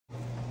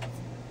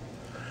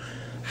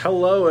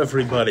Hello,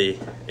 everybody.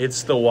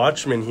 It's the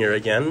Watchmen here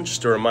again.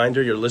 Just a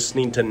reminder, you're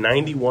listening to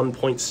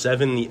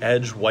 91.7 The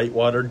Edge,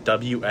 Whitewater,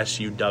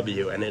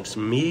 WSUW, and it's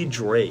me,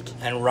 Drake.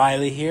 And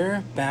Riley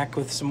here, back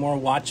with some more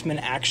Watchmen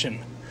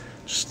action.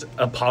 Just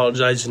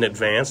apologize in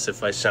advance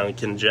if I sound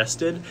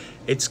congested.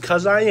 It's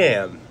 'cause I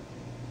am.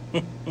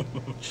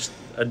 Just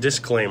a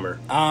disclaimer.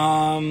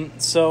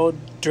 So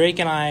Drake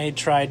and I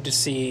tried to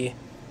see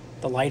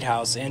The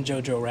Lighthouse and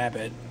Jojo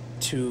Rabbit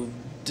to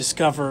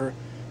discover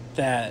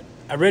that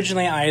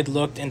originally I had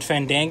looked and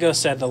Fandango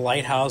said The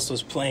Lighthouse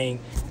was playing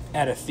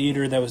at a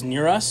theater that was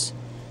near us.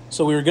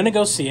 So we were going to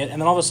go see it,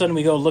 and then all of a sudden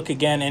we go look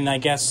again, and I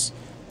guess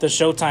the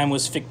showtime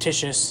was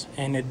fictitious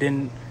and it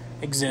didn't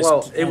exist.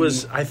 Well, it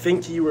was, I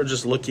think you were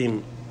just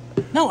looking...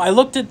 No, I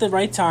looked at the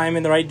right time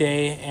and the right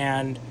day,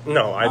 and...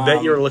 No, I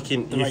bet you were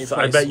looking...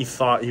 I bet you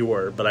thought you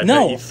were, but I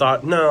bet you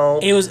thought... No.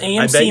 It was AMC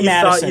Madison. I bet you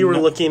thought you were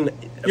looking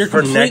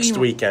for next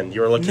weekend.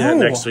 You were looking at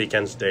next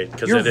weekend's date,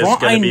 because it is going to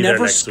be there next weekend. I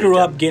never screw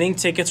up getting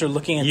tickets or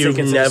looking at tickets.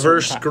 You've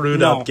never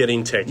screwed up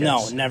getting tickets.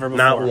 No, never before.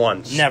 Not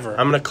once. Never.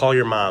 I'm going to call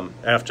your mom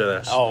after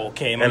this. Oh,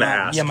 okay. And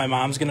ask. Yeah, my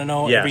mom's going to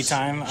know every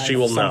time. She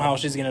will know. Somehow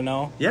she's going to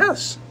know.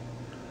 Yes.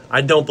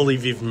 I don't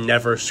believe you've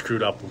never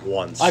screwed up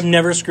once. I've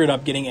never screwed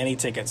up getting any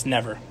tickets.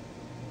 Never.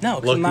 No,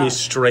 look me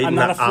straight in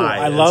the eye.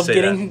 I love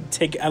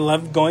I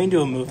love going to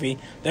a movie.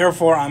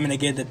 Therefore, I'm going to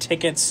get the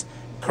tickets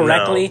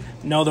correctly,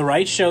 know the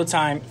right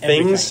showtime.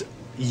 Things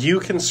you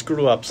can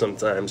screw up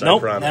sometimes. Nope,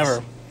 I promise.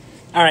 Never.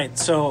 All right,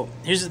 so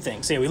here's the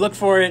thing. So we looked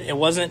for it. It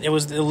wasn't. It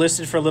was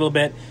listed for a little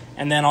bit,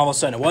 and then all of a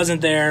sudden it wasn't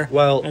there.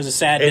 Well, it was a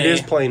sad day. It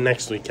is playing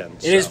next weekend.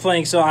 It is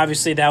playing. So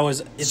obviously that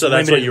was. So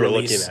that's what you were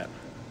looking at.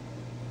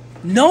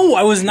 No,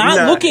 I was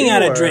not looking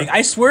at it, Drake.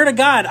 I swear to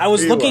God, I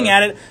was looking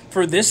at it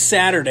for this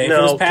Saturday.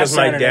 No, because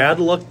my dad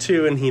looked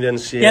too, and he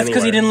didn't see it. That's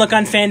because he didn't look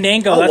on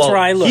Fandango. That's where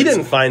I looked. He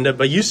didn't find it,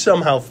 but you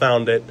somehow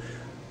found it.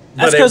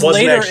 That's because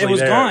later it was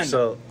gone.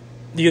 So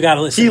you got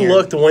to listen. He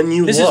looked when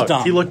you looked. This is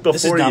dumb. He looked before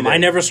this is dumb. you did. I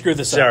never screwed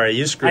this up. Sorry,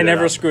 you screwed it up. I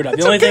never screwed up.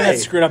 It's the only thing okay. that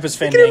screwed up is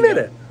Fandango. You can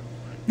admit it.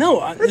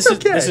 No,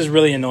 this is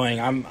really annoying.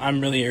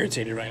 I'm really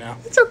irritated right now.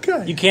 It's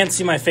okay. You can't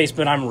see my face,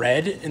 but I'm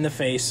red in the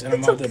face, and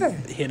I'm about to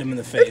hit him in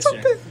the face. It's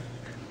okay.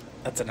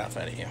 That's enough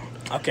out of you.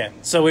 Okay,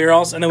 so we're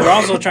also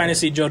trying to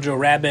see Jojo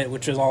Rabbit,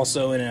 which is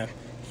also in a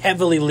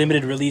heavily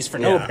limited release for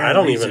no apparent I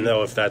don't reason. even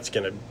know if that's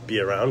going to be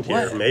around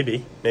here. What?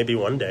 Maybe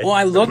one day. Well,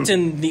 I looked,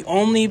 and the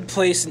only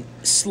place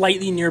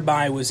slightly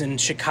nearby was in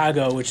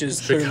Chicago, which is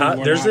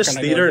Chicago. There's this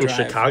theater in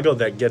Chicago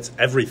that gets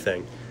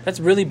everything. That's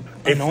really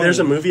annoying. If there's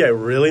a movie I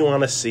really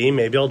want to see,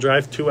 maybe I'll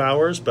drive 2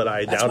 hours, but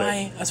I doubt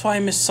it. That's why I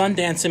miss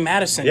Sundance in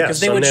Madison, Yeah, because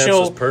they would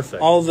show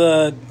perfect. a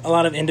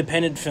lot of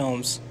independent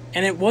films.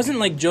 And it wasn't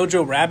like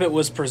Jojo Rabbit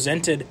was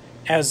presented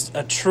as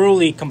a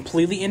truly,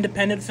 completely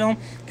independent film,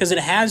 because it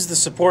has the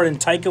support, and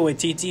Taika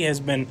Waititi has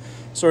been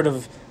sort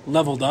of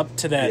leveled up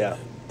to that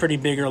pretty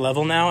bigger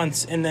level now.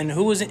 And then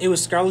who was it? It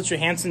was Scarlett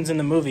Johansson's in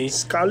the movie.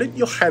 Scarlett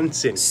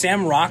Johansson.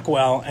 Sam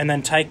Rockwell, and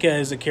then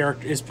Taika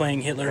is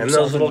playing Hitler and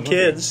himself. And those little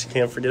kids,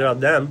 can't forget about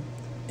them.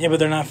 Yeah, but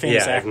they're not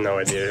famous. Yeah, I have no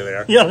idea who they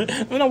are.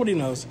 Yeah, nobody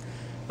knows.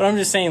 But I'm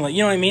just saying, like,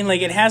 you know what I mean?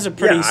 Like, it has a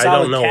pretty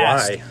solid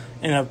cast. Why.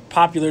 And a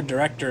popular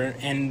director,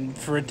 and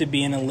for it to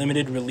be in a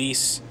limited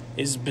release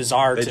is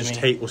bizarre to me. They just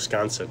hate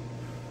Wisconsin.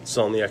 It's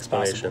the only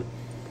explanation.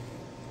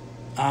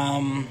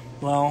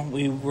 Well,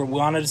 we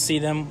wanted to see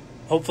them.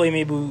 Hopefully,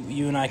 maybe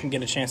you and I can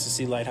get a chance to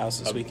see Lighthouse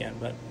this weekend.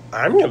 But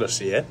I'm going to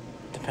see it.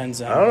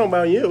 Depends on... I don't know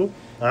about you.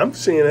 I'm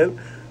seeing it.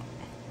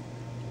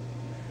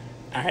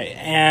 All right,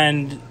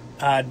 and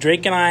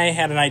Drake and I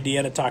had an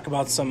idea to talk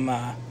about some...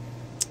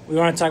 we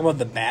want to talk about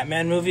the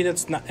Batman movie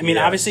that's not... I mean,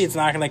 obviously, it's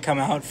not going to come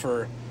out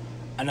for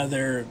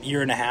another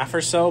year and a half or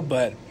so,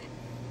 but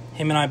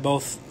him and I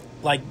both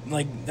like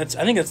that's.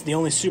 I think that's the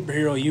only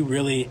superhero you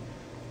really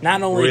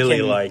not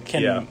only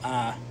can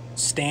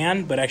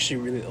stand, but actually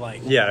really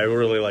like. Yeah, I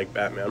really like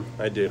Batman.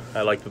 I do.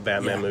 I like the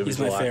Batman movies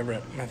a lot. He's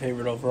my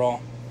favorite overall.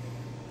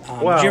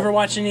 Did you ever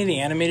watch any of the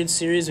animated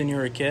series when you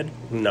were a kid?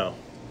 No,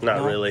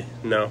 not really.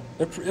 No.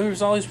 It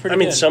was always pretty. I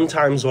mean, good.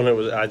 sometimes when it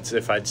was,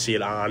 if I'd see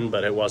it on,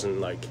 but it wasn't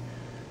like.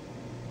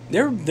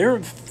 They're.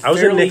 I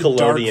was a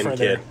Nickelodeon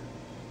kid.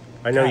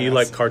 I know you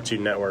like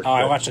Cartoon Network. Oh,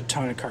 I watched a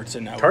ton of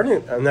Cartoon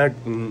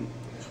Network.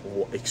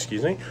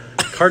 Excuse me?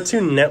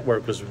 Cartoon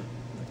Network was...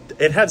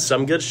 It had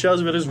some good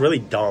shows, but it was really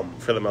dumb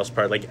for the most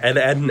part. Like Ed,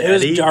 and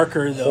Eddie. It was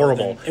darker, though.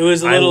 Horrible. It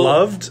was a little... I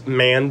loved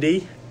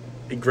Mandy,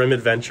 Grim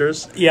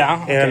Adventures.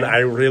 Yeah. Okay. And I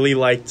really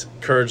liked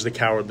Courage the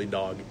Cowardly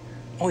Dog.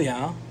 Oh,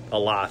 yeah? A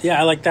lot. Yeah,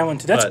 I like that one,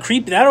 too. That's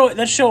creepy.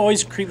 That show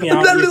always creeped me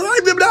out. That's my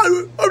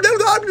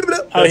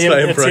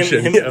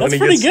impression. That's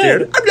pretty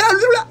good.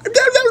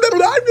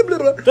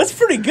 That's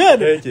pretty good.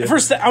 Thank you.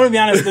 First, I'm gonna be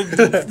honest.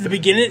 The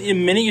beginning, the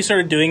minute you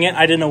started doing it,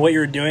 I didn't know what you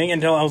were doing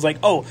until I was like,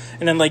 "Oh!"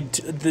 And then, like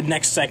the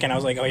next second, I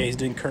was like, "Oh yeah, he's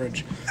doing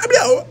Courage."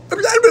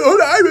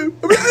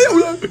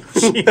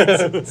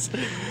 Jesus.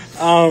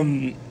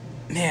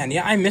 Man,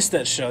 yeah, I missed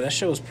that show. That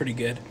show was pretty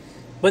good.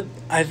 But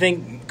I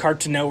think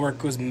Cartoon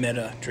Network was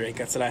meta, Drake.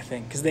 That's what I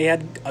think. Because they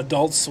had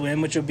Adult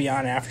Swim, which would be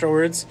on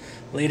afterwards,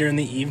 later in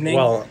the evening.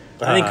 Well,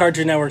 I think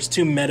Cartoon Network's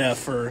too meta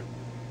for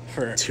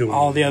for Too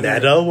all the other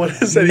meta? What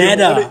is that?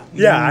 meta.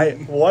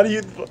 What do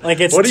you? Like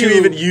it's what too, are you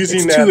even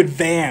using it's that? too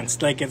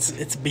advanced. Like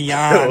it's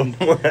beyond.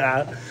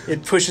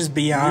 It pushes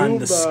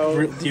beyond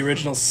the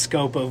original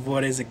scope of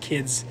what is a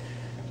kid's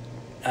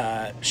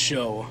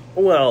show.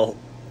 Well,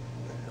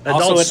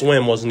 Adult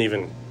Swim wasn't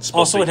even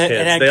supposed to be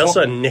kids. They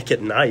also had Nick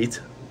at Night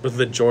with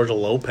the Georgia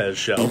Lopez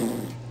show.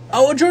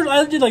 Oh,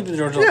 I did like the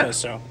Georgia Lopez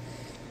show.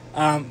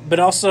 But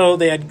also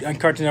they had on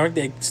Cartoon Network.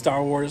 They had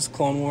Star Wars,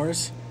 Clone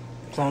Wars.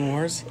 I'm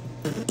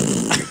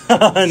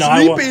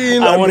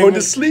going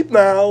to sleep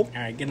now. All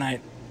right, good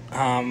night.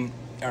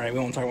 All right, we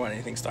won't talk about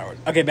anything Star Wars.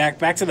 Okay, back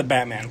to the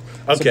Batman.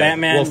 Okay, so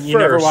Batman, well, you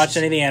never watched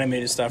any of the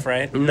animated stuff,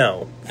 right?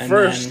 No.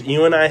 First,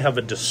 you and I have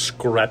a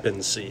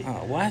discrepancy.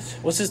 Oh, what?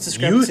 What's this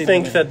discrepancy? You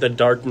think that The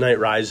Dark Knight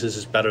Rises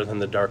is better than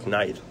The Dark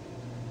Knight?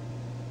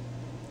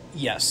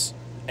 Yes.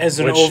 As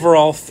an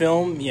overall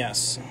film,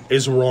 yes.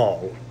 Is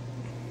wrong.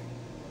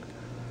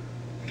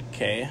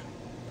 Okay.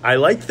 I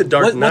like The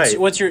Dark Knight.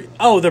 What's your?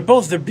 Oh, they're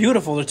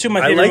beautiful. They're two of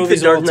my favorite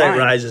movies of all time. I like The Dark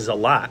Knight Rises a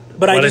lot,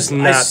 but it's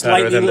not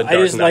better than The Dark Knight.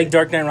 I just like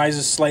Dark Knight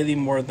Rises slightly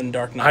more than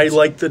Dark Knight. I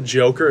like the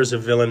Joker as a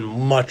villain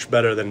much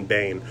better than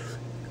Bane.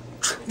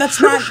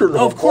 That's not.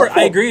 Of course,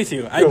 I agree with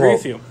you.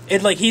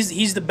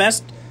 He's the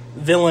best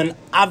villain,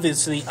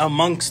 obviously,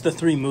 amongst the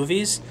three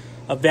movies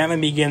of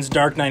Batman Begins,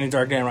 Dark Knight, and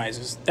Dark Knight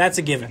Rises. That's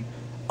a given.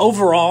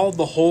 Overall,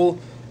 the whole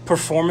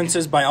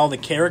performances by all the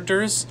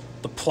characters,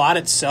 the plot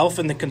itself,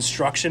 and the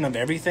construction of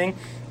everything.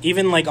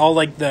 Even like a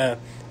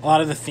lot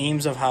of the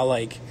themes of how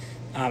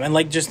and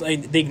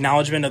the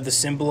acknowledgement of the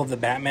symbol of the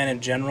Batman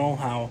in general,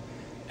 how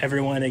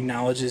everyone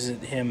acknowledges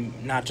him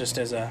not just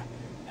as a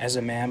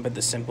man, but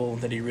the symbol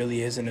that he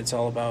really is, and it's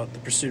all about the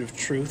pursuit of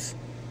truth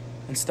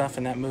and stuff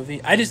in that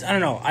movie. I don't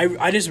know.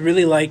 I just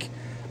really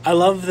I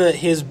love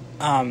his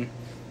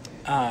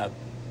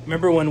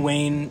remember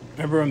when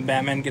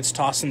Batman gets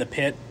tossed in the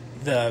pit,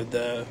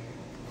 the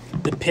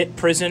pit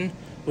prison,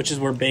 which is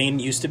where Bane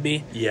used to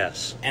be.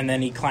 Yes. And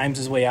then he climbs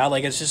his way out.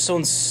 It's just so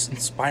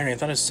inspiring. I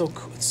thought it was so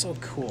cool. It's so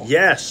cool.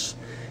 Yes.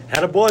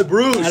 Attaboy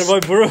Bruce.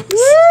 Attaboy Bruce.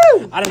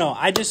 Woo! I don't know.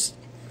 I just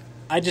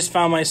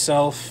found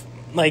myself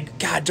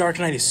God, Dark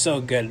Knight is so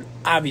good.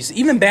 Obviously,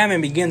 even Batman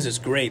Begins is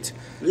great.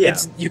 Yeah.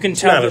 You can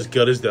tell. It's not as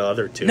good as the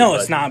other two. No,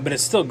 it's not, but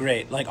it's still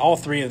great. All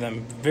three of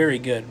them, very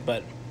good.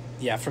 But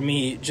yeah, for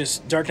me,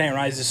 just Dark Knight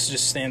Rises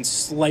just stands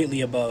slightly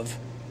above.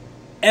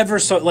 Ever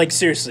so,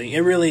 seriously,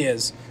 it really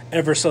is.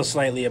 Ever so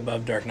slightly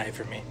above Dark Knight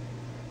for me.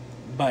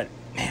 But,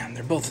 man,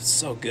 they're both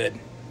so good.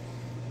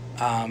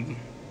 But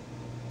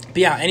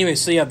yeah, anyway,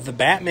 so yeah, the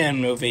Batman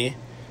movie,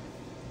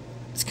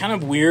 it's kind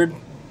of weird.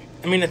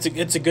 I mean, it's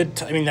a good,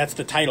 that's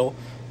the title.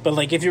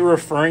 But, if you're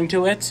referring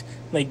to it,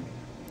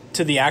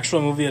 to the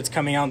actual movie that's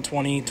coming out in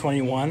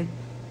 2021,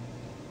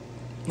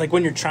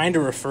 when you're trying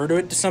to refer to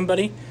it to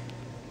somebody,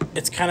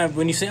 it's kind of,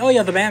 when you say, oh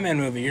yeah, the Batman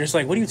movie, you're just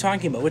what are you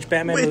talking about? Which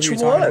Batman movie are you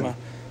talking about?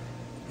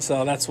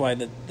 So that's why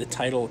the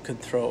title could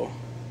throw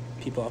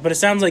people off. But it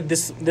sounds like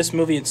this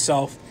movie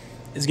itself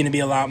is going to be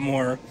a lot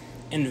more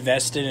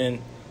invested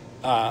in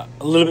a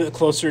little bit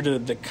closer to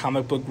the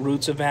comic book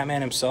roots of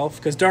Batman himself.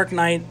 Because Dark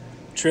Knight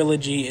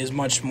trilogy is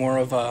much more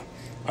of a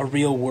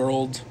real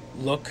world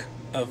look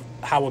of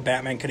how a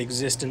Batman could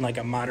exist in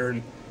a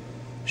modern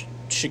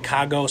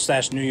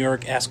Chicago/New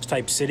York-esque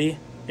type city. You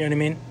know what I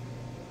mean?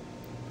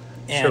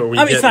 And,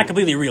 it's not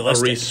completely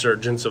realistic. A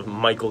resurgence of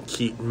Michael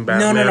Keaton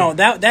Batman. No.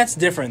 That's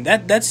different.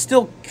 That's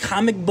still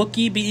comic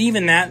booky, but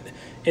even that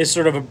is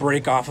sort of a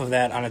break off of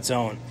that on its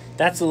own.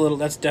 That's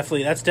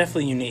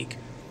definitely unique.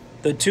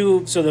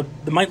 The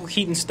Michael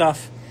Keaton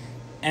stuff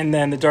and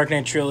then the Dark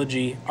Knight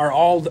trilogy are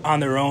all on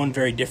their own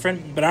very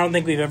different. But I don't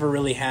think we've ever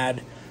really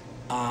had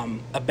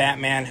a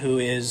Batman who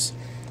is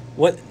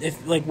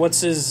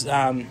what's his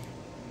do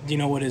you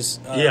know what his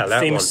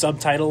famous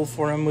subtitle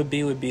for him would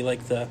be? Would be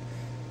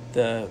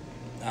the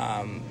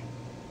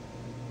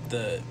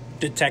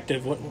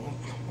detective.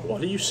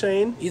 What are you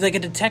saying? He's like a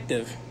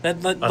detective. A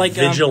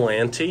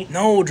vigilante?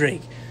 No,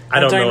 Drake.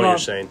 I don't know what you're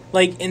saying.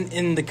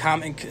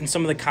 In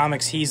some of the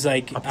comics, he's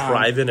a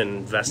private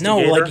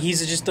investigator. No,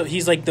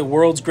 he's like the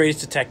world's greatest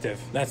detective.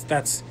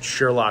 That's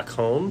Sherlock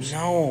Holmes.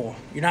 No,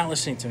 you're not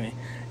listening to me.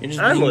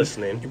 I'm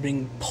listening. You're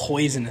being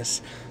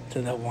poisonous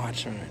to the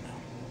Watchmen right now.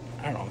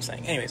 I don't know what I'm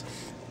saying. Anyways.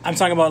 I'm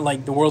talking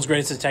about the world's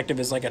greatest detective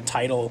is a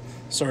title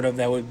sort of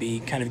that would be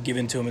kind of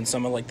given to him in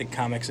some of the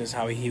comics is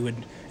how he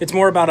would. It's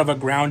more about a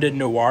grounded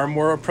noir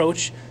more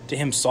approach to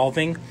him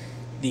solving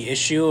the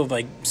issue of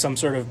some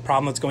sort of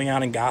problem that's going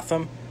on in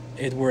Gotham,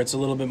 where it's a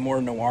little bit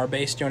more noir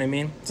based. You know what I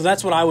mean? So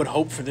that's what I would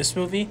hope for this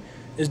movie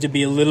is to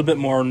be a little bit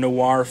more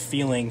noir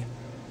feeling,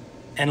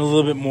 and a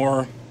little bit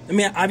more. I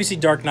mean, obviously,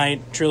 Dark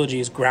Knight trilogy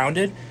is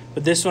grounded,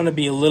 but this one would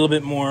be a little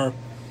bit more.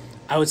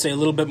 I would say a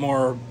little bit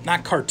more,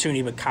 not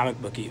cartoony, but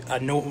comic booky. A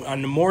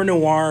more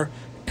noir,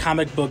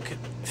 comic book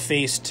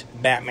faced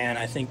Batman,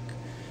 I think,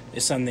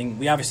 is something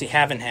we obviously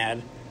haven't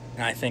had,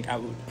 and I think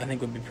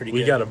would be pretty good.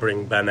 We got to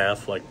bring Ben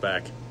Affleck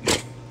back.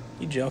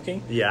 You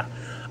joking? Yeah,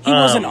 he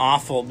wasn't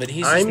awful, but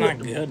he's just not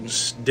good.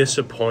 I'm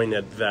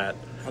disappointed that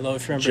Although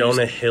if you remember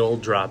Jonah Hill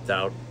dropped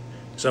out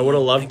So I would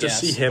have loved to guess.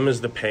 see him as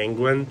the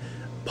Penguin,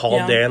 Paul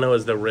Yeah. Dano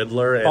as the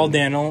Riddler, and Paul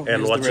Dano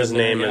and is what's the his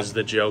Riddler, name yeah. as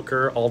the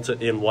Joker, all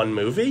in one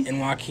movie. And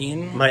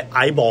Joaquin. My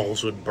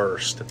eyeballs would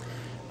burst.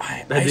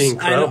 That'd be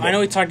incredible. I know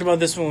we talked about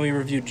this when we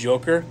reviewed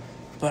Joker,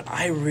 but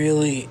I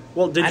really...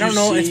 Well, did I don't you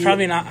know. see- It's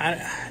probably not...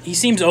 he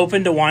seems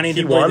open to wanting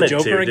He to play the wanted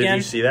Joker to. Did again.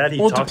 you see that? He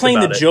well, to talked playing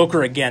about the it.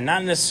 Joker again,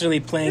 not necessarily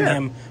playing Yeah.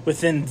 him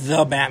within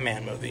the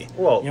Batman movie.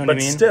 Well, you know what but I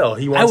mean? still,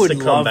 he I wants would to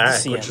come love back,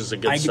 see which him. is a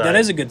good sign. That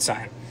is a good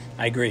sign.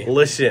 I agree.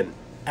 Listen,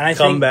 And I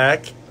come think,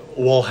 back,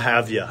 we'll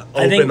have you.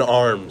 I think- Open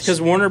arms. Because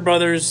Warner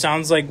Brothers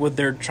sounds like what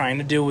they're trying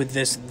to do with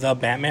this The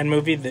Batman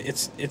movie.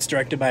 It's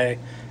directed by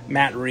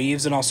Matt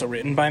Reeves and also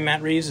written by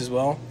Matt Reeves as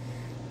well.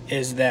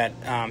 Is that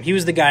he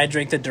was the guy,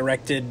 Drake, that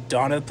directed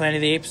Dawn of the Planet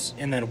of the Apes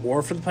and then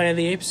War for the Planet of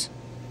the Apes.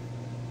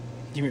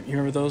 You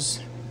remember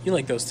those? You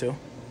like those too?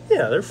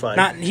 Yeah, they're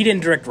fine. He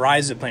didn't direct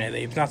Rise of the Planet of the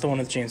Apes, not the one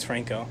with James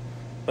Franco,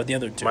 but the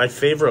other two. My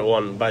favorite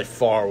one by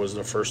far was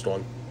the first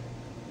one.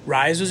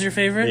 Rise was your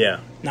favorite? Yeah.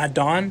 Not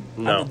Dawn?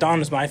 No. Dawn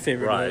was my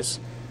favorite Rise.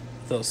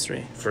 of those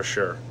three. For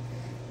sure.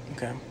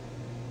 Okay.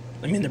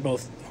 I mean, they're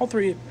both... All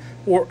three...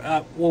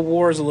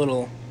 War is a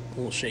little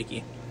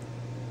shaky.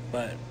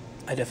 But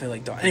I definitely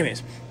like Dawn.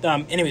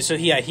 Anyways, so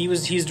yeah,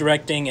 he's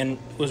directing and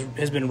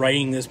has been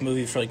writing this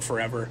movie for like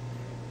forever.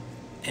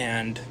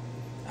 And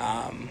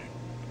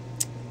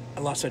I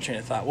lost my train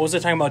of thought. What was I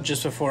talking about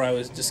just before I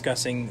was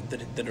discussing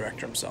the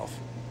director himself?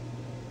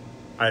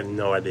 I have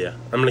no idea.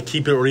 I'm going to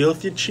keep it real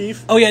with you,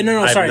 Chief. Oh yeah,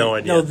 no, I sorry. have no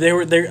idea. No, they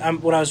were.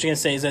 What I was going to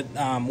say is that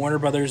Warner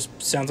Brothers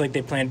sounds like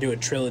they plan to do a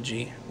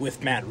trilogy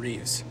with Matt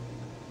Reeves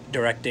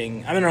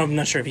directing. I don't know. I'm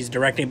not sure if he's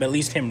directing, but at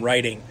least him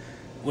writing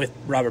with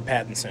Robert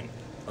Pattinson.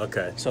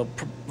 Okay. So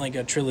like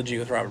a trilogy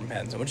with Robert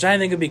Pattinson, which I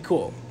think would be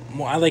cool.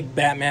 I like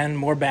Batman,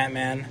 more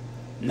Batman,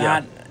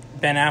 not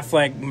Ben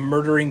Affleck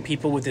murdering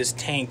people with his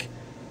tank,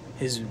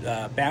 his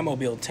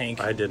Batmobile tank.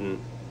 I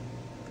didn't.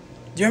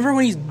 Do you remember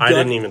when he's? I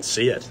didn't even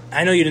see it.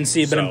 I know you didn't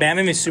see it, but in So,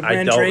 Batman v Superman,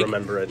 I don't Drake,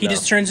 remember it, he no.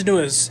 just turns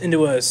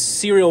into a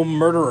serial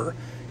murderer.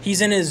 He's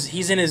in his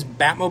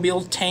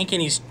Batmobile tank, and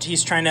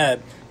he's trying to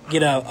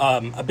get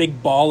a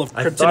big ball of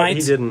kryptonite. I thought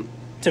he didn't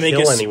to make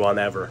kill us- anyone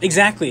ever.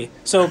 Exactly.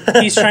 So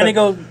he's trying to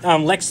go.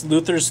 Lex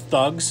Luthor's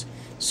thugs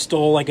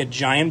stole like a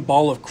giant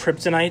ball of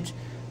kryptonite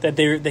that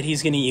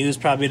he's going to use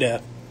probably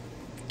to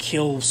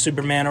kill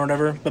Superman or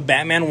whatever. But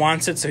Batman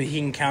wants it so he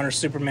can counter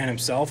Superman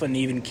himself and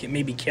even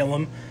maybe kill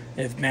him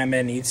if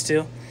Batman needs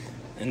to.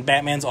 And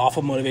Batman's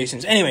awful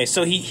motivations. Anyway,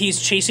 so he's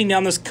chasing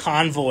down this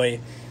convoy,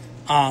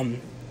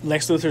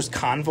 Lex Luthor's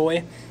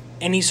convoy,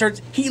 and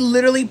he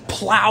literally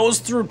plows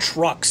through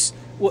trucks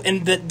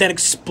and that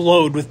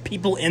explode with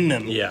people in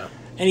them. Yeah.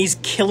 And he's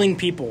killing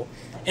people.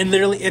 And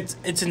literally, it's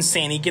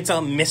insane. He gets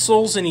out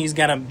missiles, and he's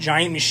got a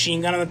giant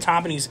machine gun on the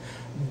top, and he's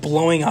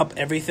blowing up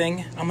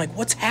everything. I'm like,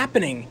 what's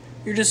happening?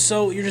 You're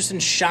just in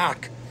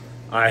shock.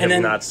 I have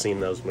then- not seen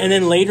those movies. And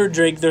then later,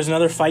 Drake, there's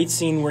another fight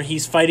scene where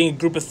he's fighting a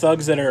group of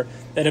thugs that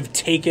have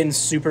taken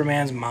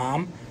Superman's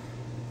mom,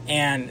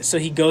 and so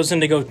he goes in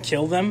to go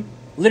kill them.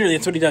 Literally,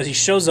 that's what he does. He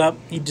shows up,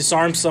 he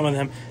disarms some of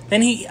them.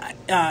 Then he,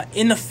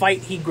 in the fight,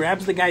 he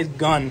grabs the guy's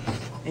gun,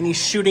 and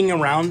he's shooting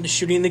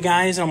the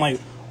guys. And I'm like,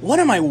 what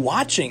am I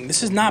watching?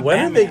 This is not when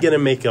Batman. are they going to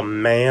make a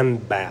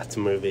Man-Bat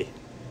movie?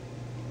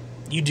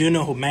 You do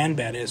know who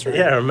Man-Bat is, right?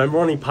 Yeah, remember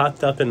when he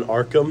popped up in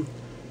Arkham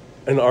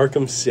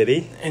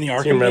City? In the Do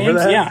Arkham you remember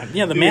games? that?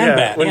 Yeah, the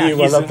Man-Bat. When yeah, he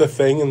went he's up the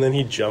thing and then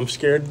he jump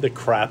scared the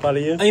crap out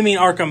of you? Oh, you mean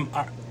Arkham...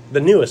 The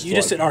newest you one.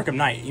 just said Arkham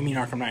Knight. You mean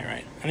Arkham Knight,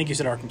 right? I think you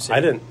said Arkham City.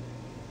 I didn't.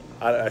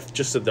 I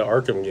just said the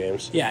Arkham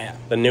games. Yeah.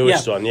 The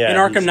newest one, yeah. In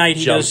Arkham Knight,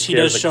 he does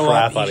scares the show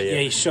crap up. out of you. Yeah,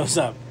 he shows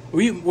up.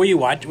 Were you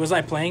watching? Was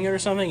I playing it or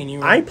something? And you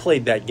were... I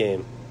played that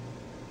game.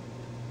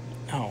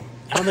 Oh,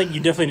 I don't think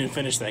you definitely didn't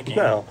finish that game.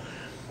 No.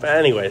 But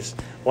anyways,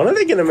 when are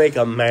they going to make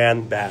a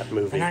Man-Bat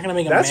movie? They're not going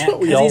to make a That's man... what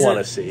we 'cause all he's want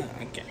to see.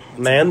 Okay.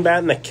 Man-Bat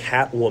and the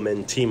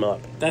Catwoman team up.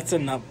 That's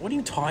enough. What are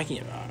you talking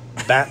about?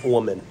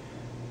 Batwoman.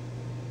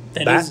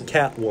 That Bat is...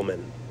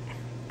 Catwoman.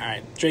 All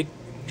right, Drake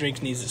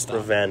needs to stop.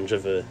 Revenge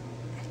of a...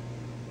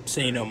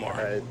 Say no more.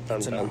 All right,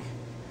 That's I'm done. enough.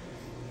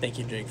 Thank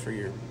you, Drake, for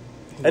your...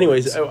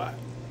 Anyways, words.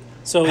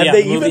 So have yeah,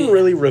 they the movie, even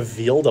really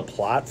revealed a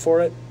plot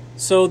for it?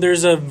 So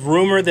there's a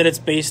rumor that it's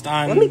based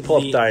on... Let me pull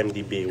up the-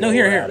 IMDb No, while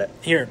here, we're here, at it.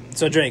 here.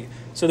 So Drake.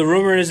 So the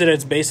rumor is that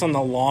it's based on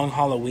the Long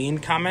Halloween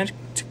comic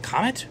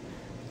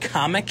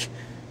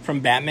from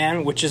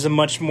Batman, which is a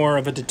much more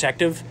of a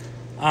detective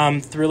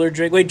thriller.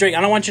 Drake, wait, Drake.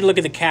 I don't want you to look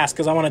at the cast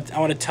because I want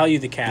to tell you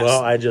the cast.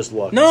 Well, I just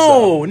looked.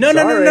 No, so. no.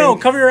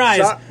 Sorry. Cover your eyes.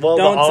 Well,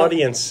 Don't- the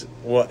audience,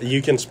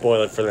 you can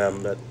spoil it for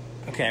them, but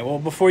Okay, well,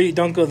 before you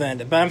don't go then,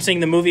 but I'm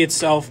saying the movie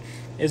itself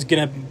is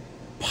gonna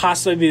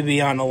possibly be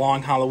on a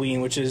Long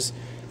Halloween, which is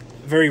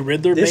very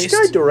Riddler this based.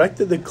 guy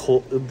directed the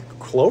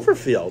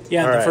Cloverfield.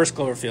 Yeah, All the right. first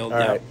Cloverfield. All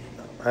yeah. right.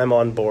 I'm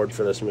on board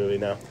for this movie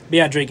now. But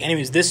yeah, Drake.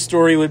 Anyways, this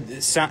story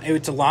it's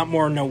a lot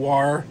more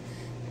noir,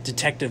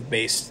 detective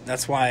based.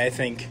 That's why I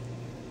think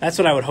that's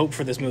what I would hope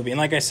for this movie. And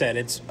like I said,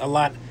 it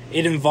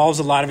involves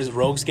a lot of his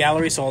rogues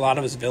gallery, so a lot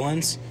of his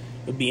villains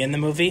would be in the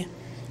movie.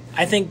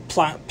 I think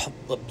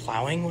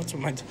plowing. What's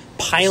my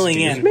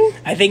piling Excuse in? me?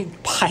 I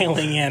think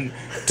piling in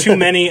too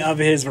many of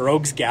his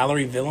rogues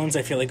gallery villains.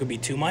 I feel like would be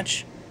too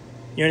much.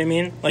 You know what I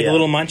mean? Like a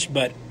little much,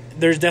 but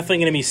there's definitely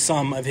going to be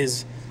some of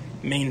his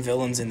main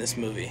villains in this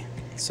movie.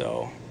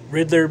 So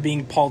Riddler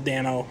being Paul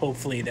Dano.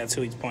 Hopefully that's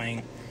who he's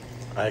playing.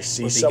 I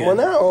see someone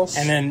else.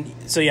 And then,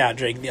 so yeah,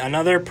 Drake.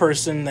 Another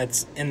person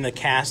that's in the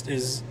cast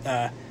is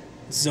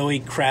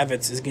Zoe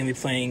Kravitz is going to be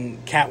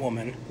playing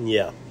Catwoman.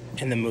 Yeah.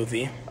 In the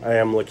movie. I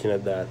am looking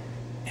at that.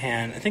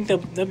 And I think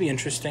that'll be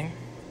interesting.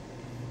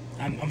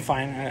 I'm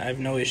fine. I have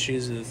no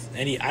issues with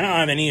any... I don't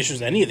have any issues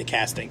with any of the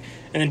casting.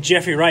 And then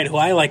Jeffrey Wright, who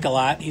I like a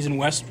lot, he's in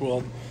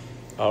Westworld.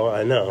 Oh,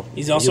 I know.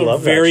 He's also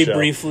very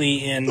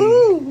briefly in...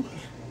 Ooh!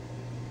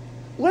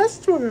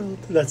 Westworld!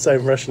 That's my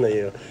impression of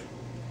you.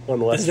 When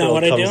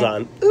Westworld comes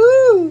on.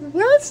 Ooh!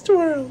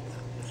 Westworld!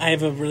 I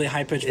have a really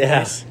high-pitched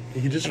voice.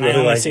 You just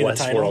really like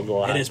Westworld a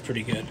lot. It is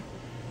pretty good.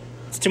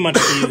 It's too much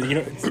for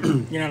you.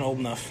 You're not old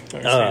enough to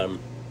understand.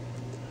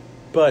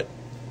 But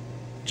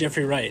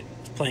Jeffrey Wright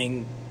is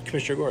playing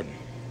Commissioner Gordon.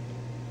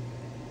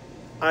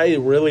 I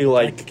really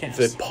like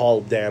the Paul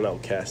Dano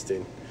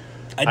casting.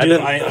 I do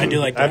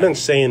like that. I've been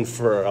saying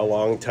for a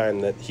long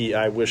time that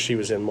I wish he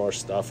was in more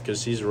stuff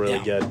because he's really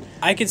good.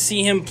 I could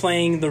see him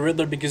playing the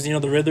Riddler because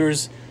the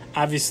Riddler's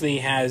obviously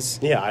has.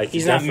 Yeah,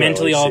 he's not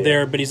mentally all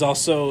there, but he's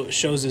also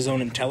shows his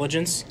own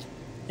intelligence.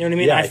 You know what I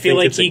mean? Yeah, I feel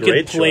like he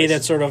could play choice.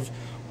 that sort of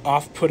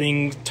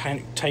off-putting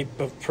type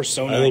of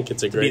persona. I think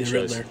it's a great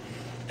choice. Riddler.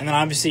 And then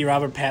obviously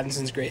Robert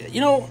Pattinson's great.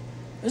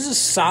 This is a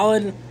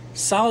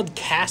solid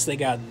cast they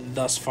got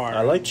thus far.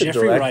 I like the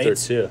Jeffrey director Wright,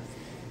 too.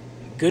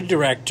 Good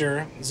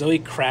director. Zoe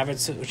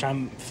Kravitz, which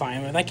I'm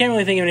fine with. I can't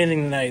really think of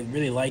anything that I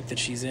really like that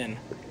she's in.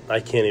 I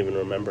can't even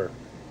remember.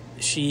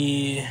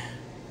 I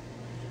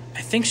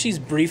think she's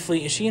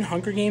briefly... Is she in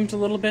Hunger Games a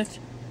little bit?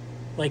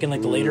 Like in the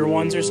later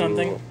ones or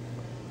something?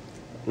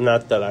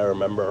 Not that I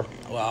remember.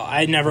 Well,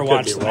 I never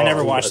watched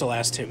the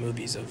last two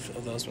movies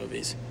of those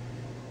movies.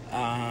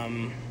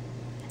 What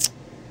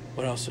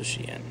else was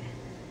she in?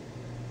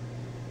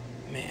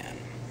 Man.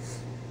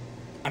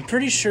 I'm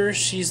pretty sure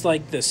she's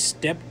like the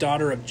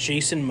stepdaughter of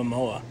Jason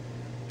Momoa.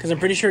 Because I'm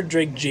pretty sure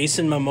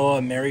Jason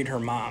Momoa married her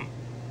mom.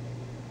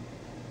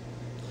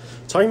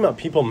 Talking about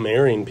people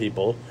marrying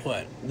people.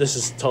 What? This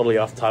is totally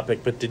off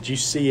topic, but did you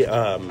see...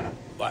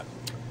 what?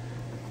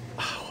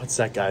 What's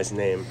that guy's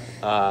name?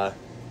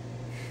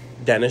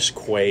 Dennis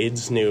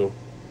Quaid's new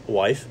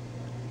wife.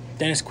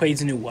 Dennis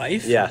Quaid's new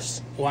wife?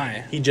 Yes.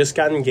 Why? He just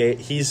got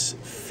engaged. He's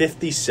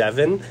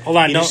 57. Hold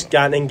on, He just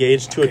got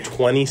engaged to a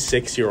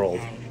 26-year-old.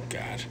 Oh,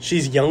 God.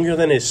 She's younger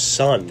than his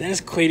son.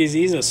 Dennis Quaid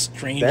he's a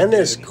strange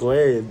Dennis dude.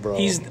 Quaid, bro.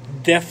 He's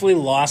definitely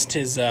lost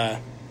his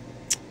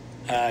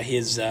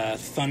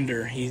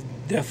thunder. He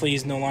definitely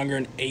is no longer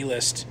an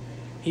A-list.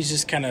 He's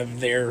just kind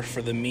of there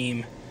for the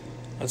meme.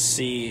 Let's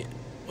see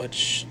what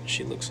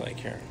she looks like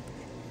here.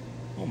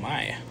 Oh,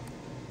 my.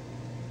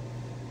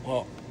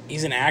 Well,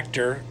 he's an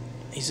actor.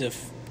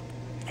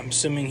 I'm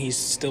assuming he's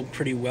still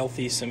pretty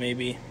wealthy, so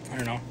maybe, I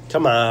don't know.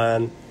 Come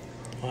on.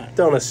 What?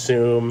 Don't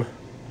assume.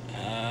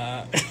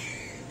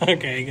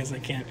 Okay, I guess I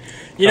can't.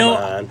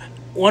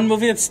 One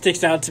movie that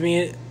sticks out to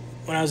me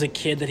when I was a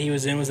kid that he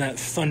was in was that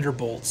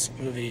Thunderbolts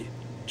movie.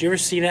 Did you ever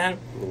see that?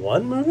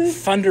 What movie?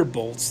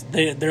 Thunderbolts.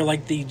 They're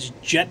like these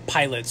jet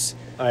pilots.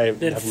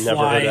 I've never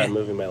heard of that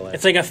movie in my life.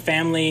 It's like a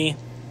family,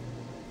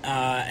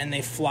 and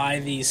they fly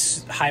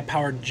these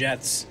high-powered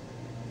jets,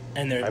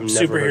 and they're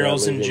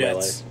superheroes in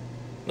jets.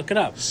 Look it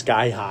up.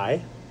 Sky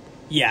High?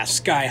 Yeah,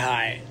 Sky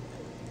High.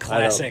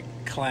 Classic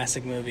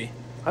movie.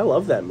 I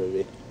love that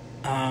movie.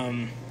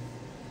 I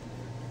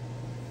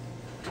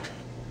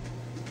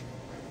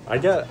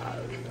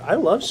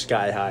love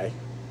Sky High.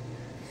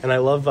 And I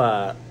love,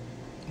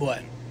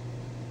 What?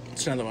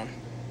 What's another one?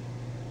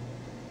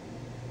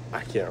 I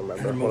can't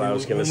remember what I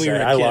was going to we say. were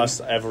a I kid. lost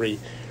every...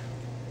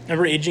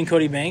 Remember Agent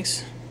Cody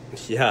Banks?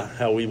 Yeah,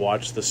 how we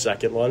watched the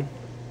second one.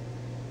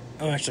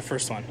 Oh, that's the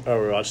first one. Oh,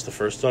 we watched the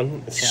first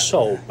one? It's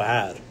so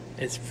bad.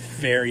 It's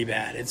very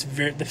bad.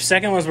 The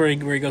second one's where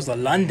he goes to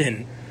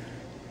London.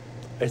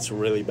 It's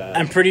really bad.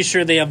 I'm pretty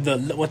sure they have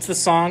what's the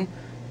song?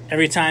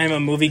 Every time a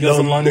movie goes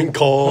to London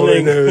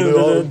calling. They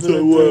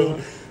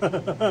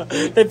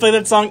play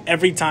that song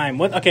every time.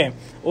 What? Okay.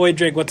 Oh, wait,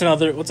 Drake. What's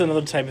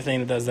another type of thing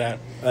that does that?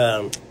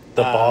 The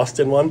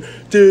Boston one.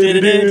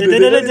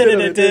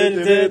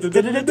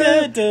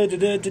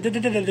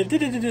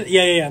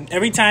 Yeah.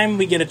 Every time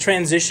we get a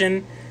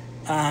transition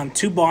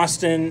to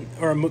Boston,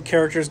 or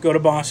characters go to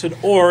Boston,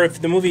 or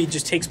if the movie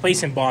just takes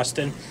place in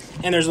Boston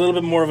and there's a little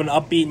bit more of an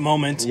upbeat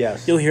moment,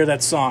 you'll hear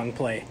that song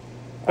play.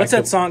 What's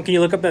that song? Can you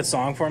look up that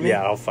song for me?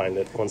 Yeah, I'll find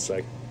it. One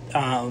sec.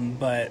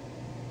 But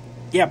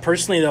yeah,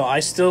 personally though,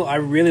 I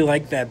really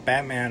like the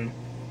Batman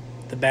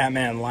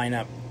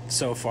lineup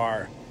so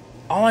far.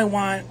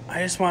 I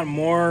just want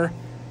more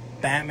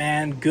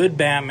Batman, good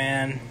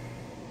Batman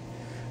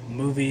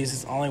movies.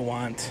 Is all I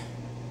want.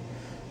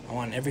 I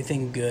want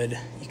everything good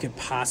you could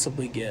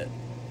possibly get.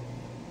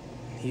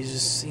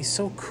 He's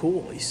so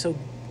cool. He's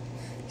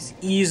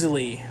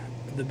easily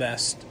the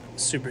best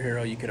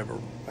superhero you could ever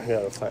I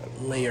gotta find.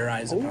 lay your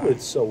eyes upon. Oh,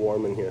 it's so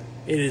warm in here.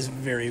 It is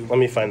very. Let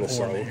me find the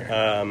warm song. in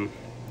here.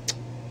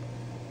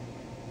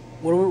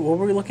 What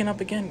were we looking up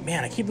again?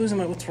 Man, I keep losing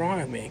my. What's wrong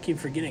with me? I keep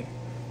forgetting.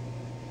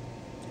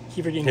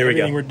 Here we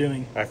everything go. we're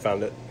doing. I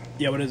found it.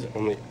 Yeah, what is it?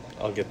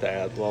 I'll get the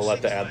ad. Well, I'll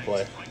let the ad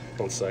play.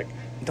 1 sec.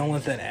 Don't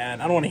let that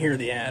ad. I don't want to hear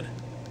the ad.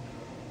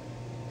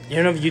 You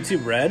don't have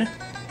YouTube Red?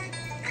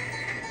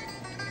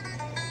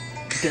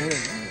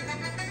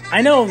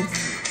 I know.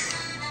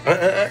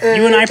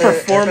 You and I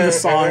performed the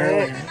song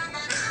earlier.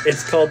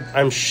 It's called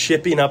 "I'm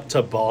Shipping Up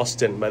to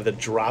Boston" by the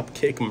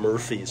Dropkick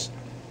Murphys.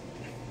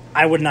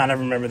 I would not have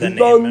remembered that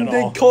name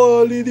at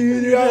all.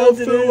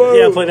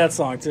 Yeah, play that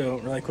song too,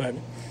 really quick.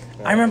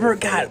 I remember,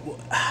 God,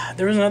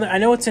 there was another. I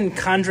know it's in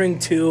Conjuring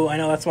 2. I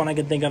know that's one I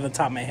could think of at the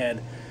top of my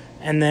head.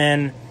 And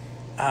then,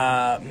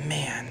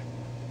 man,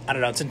 I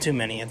don't know. It's in too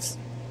many. It's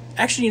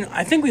actually,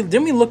 I think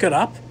didn't we look it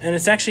up? And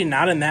it's actually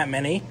not in that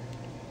many,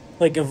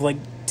 like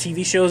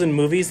TV shows and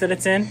movies that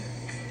it's in.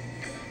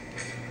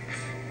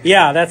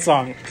 Yeah, that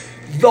song.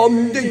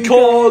 They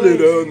call it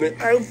on the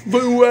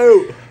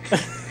alpha.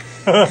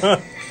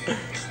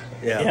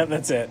 Yeah,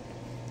 that's it.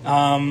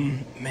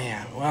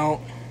 Man,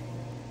 well,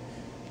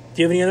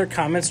 do you have any other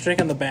comments,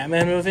 Drake, on the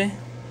Batman movie?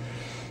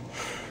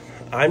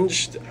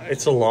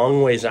 It's a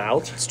long ways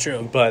out. It's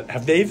true. But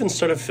have they even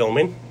started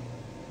filming?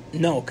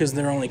 No, because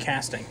they're only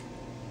casting.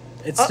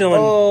 It's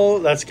still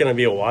in. That's going to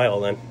be a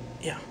while then.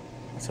 Yeah,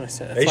 that's what I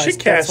said. They should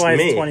cast that's why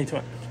me. It's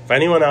 2020. If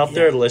anyone out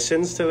there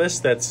listens to this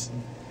that's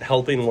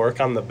helping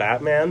work on the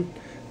Batman,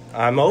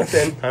 I'm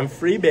open. I'm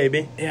free,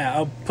 baby.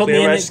 Yeah, Put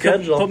me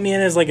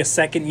in as like a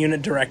second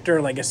unit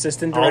director, like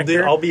assistant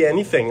director. I'll be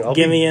anything.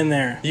 Get me in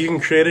there. You can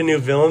create a new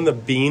villain, the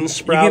Bean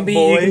Sprout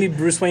Boy. You can be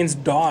Bruce Wayne's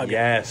dog.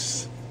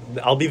 Yes,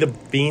 I'll be the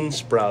Bean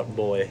Sprout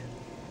Boy.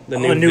 The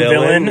new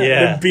villain.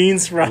 Yeah. The Bean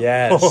Sprout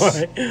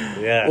Boy.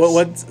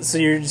 Yes. So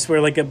you just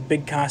wear like a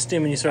big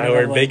costume and you sort of. I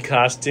wear a big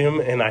costume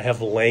and I have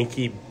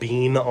lanky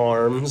bean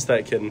arms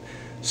that can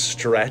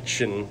stretch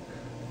and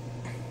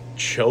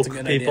choke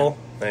people. Idea.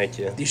 Thank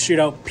you. Do you shoot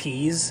out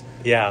peas?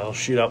 Yeah, I'll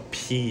shoot out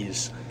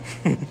peas.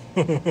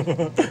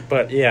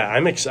 But yeah,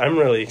 I'm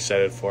really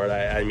excited for it.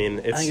 I mean,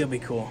 I think it'll be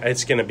cool.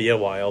 It's going to be a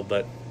while,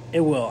 but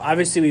it will.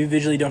 Obviously, we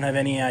visually don't have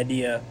any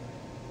idea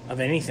of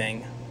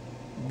anything,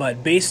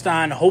 but based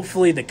on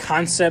hopefully the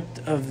concept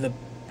of the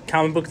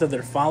comic book that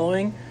they're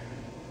following,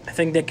 I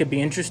think that could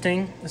be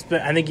interesting.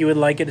 I think you would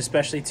like it,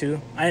 especially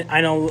too. I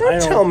know.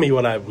 Don't tell me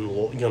what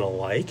I'm gonna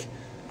like.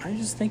 I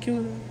just think it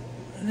would.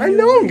 I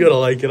know I'm gonna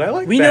like it. I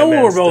like. We Batman know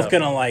what we're both stuff.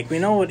 gonna like. We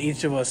know what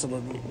each of us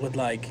would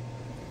like.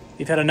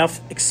 We've had enough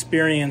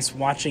experience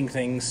watching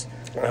things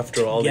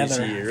after all these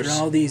years.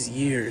 After all these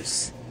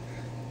years.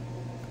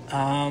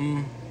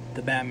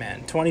 The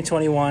Batman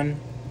 2021,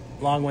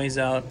 long ways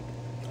out.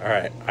 All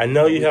right, I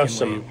know you have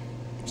some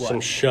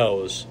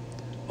shows.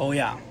 Oh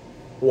yeah.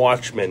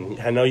 Watchmen.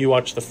 I know you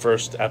watched the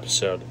first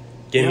episode.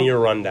 Give me your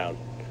rundown.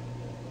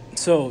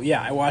 So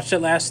yeah, I watched it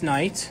last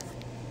night.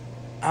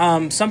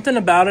 Something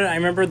about it. I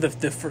remember the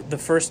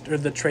first or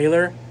the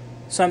trailer.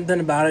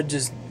 Something about it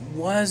just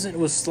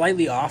was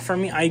slightly off for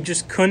me. I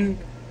just couldn't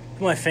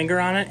put my finger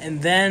on it.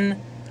 And then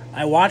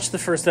I watched the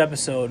first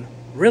episode.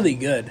 Really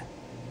good.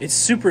 It's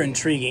super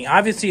intriguing.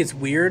 Obviously, it's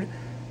weird.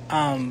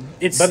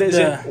 Is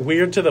it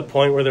weird to the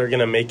point where they're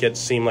going to make it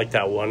seem like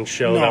that one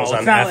show that was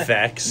on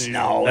FX? It's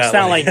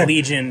not like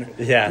Legion.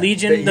 Yeah.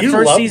 Legion, the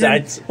first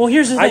season. Well,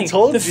 here's the thing.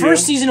 The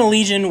first season of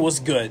Legion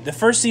was good.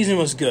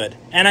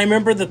 And I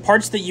remember the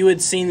parts that you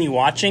had seen me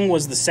watching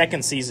was the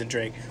second season,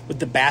 Drake, with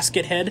the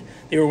basket head.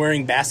 They were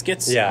wearing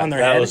baskets on their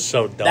head. That was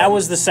so dumb. That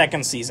was the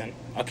second season.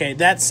 Okay,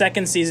 that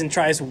second season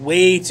tries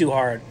way too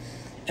hard.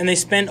 And they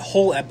spent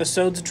whole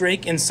episodes,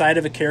 Drake, inside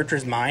of a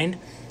character's mind.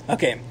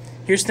 Okay,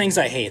 here's things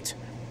I hate.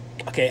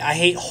 Okay, I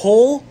hate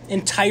whole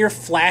entire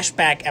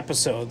flashback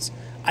episodes.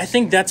 I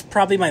think that's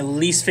probably my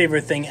least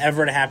favorite thing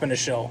ever to happen to a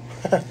show.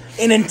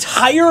 An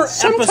entire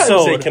Sometimes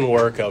episode. it can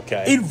work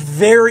okay.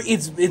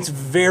 It's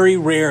very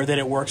rare that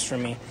it works for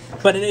me.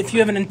 But if you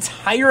have an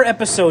entire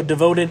episode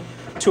devoted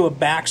to a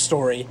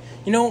backstory,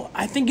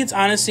 I think it's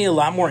honestly a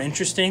lot more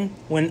interesting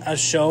when a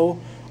show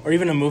or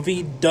even a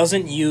movie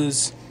doesn't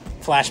use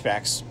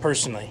flashbacks,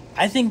 personally.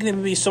 I think it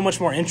would be so much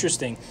more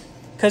interesting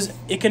because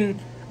I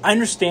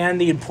understand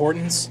the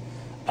importance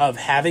of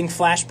having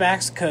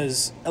flashbacks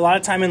because a lot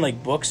of time in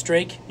like books,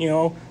 Drake,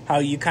 how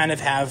you kind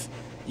of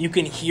you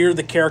can hear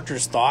the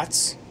character's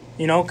thoughts,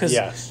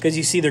 because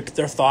you see their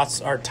thoughts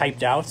are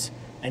typed out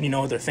and you know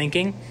what they're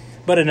thinking.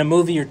 But in a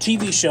movie or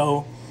TV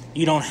show,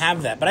 you don't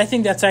have that. But I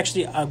think that's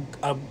actually a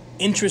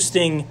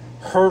interesting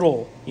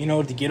hurdle,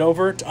 to get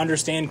over to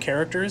understand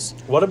characters.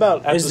 What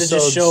about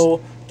episodes? Is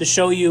to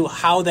show you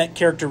how that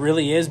character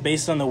really is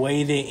based on the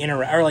way they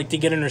interact, or like to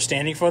get an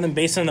understanding for them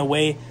based on the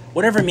way,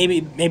 whatever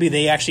maybe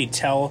they actually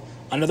tell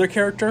another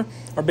character,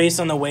 or based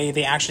on the way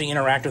they actually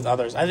interact with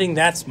others. I think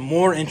that's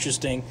more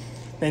interesting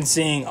than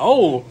seeing,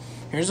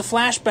 here's a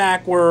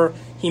flashback where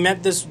he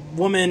met this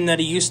woman that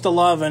he used to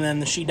love and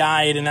then she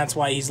died and that's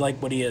why he's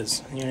like what he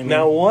is. You know what I mean?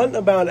 Now, what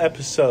about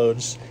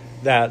episodes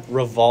that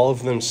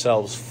revolve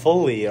themselves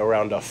fully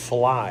around a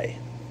fly.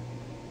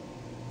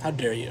 How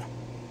dare you?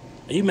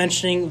 Are you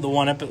mentioning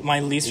the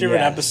my least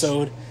favorite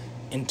episode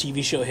in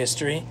TV show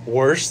history?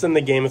 Worse than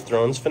the Game of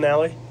Thrones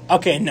finale?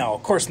 Okay, no,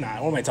 of course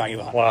not. What am I talking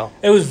about? Wow.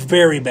 It was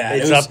very bad.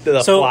 It's up to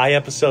the fly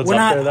episode's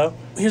up there, though?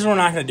 Here's what we're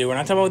not going to do. We're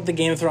not talking about the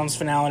Game of Thrones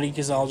finale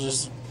because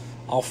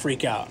I'll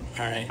freak out.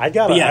 All right. I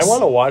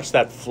want to watch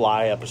that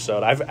fly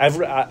episode.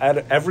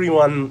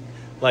 Everyone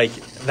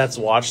that's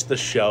watched the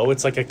show.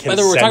 It's like a consensus.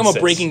 Whether we're talking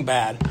about Breaking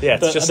Bad. Yeah,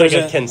 it's just like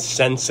a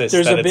consensus.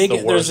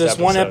 There's this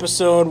one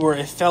episode where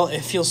it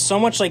feels so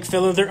much like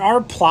filler. There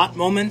are plot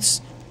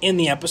moments in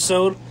the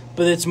episode,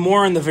 but it's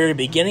more in the very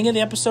beginning of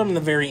the episode and the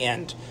very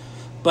end.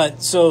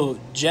 But so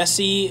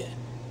Jesse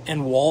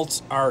and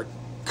Walt are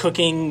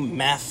cooking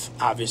meth,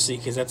 obviously,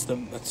 because that's the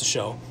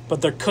show.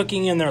 But they're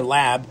cooking in their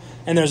lab,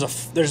 and there's a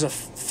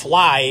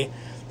fly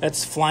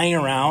that's flying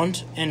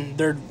around, and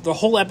the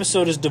whole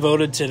episode is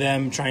devoted to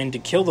them trying to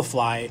kill the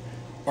fly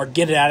or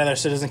get it out of there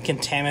so it doesn't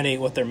contaminate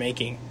what they're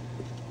making.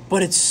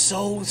 But it's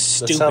so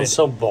stupid. That sounds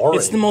so boring.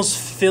 It's the most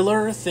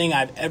filler thing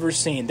I've ever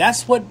seen.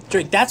 That's what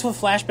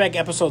flashback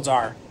episodes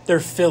are.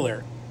 They're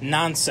filler.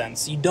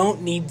 Nonsense. You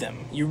don't need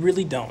them. You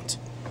really don't.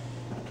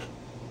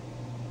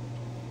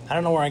 I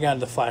don't know where I got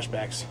the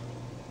flashbacks.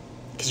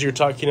 Because you're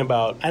talking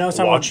about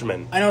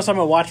Watchmen. I know it's talking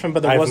about Watchmen,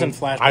 but there wasn't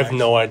flashbacks. I have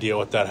no idea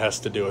what that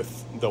has to do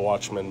with the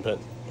Watchmen, but...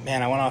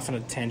 Man, I went off on a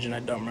tangent. I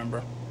don't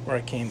remember where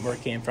it came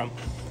from.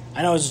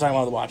 I know I was just talking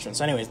about the Watchmen.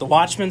 So anyways, the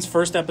Watchmen's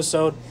first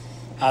episode,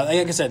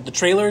 like I said, the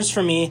trailers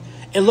for me,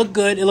 it looked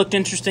good. It looked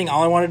interesting.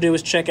 All I wanted to do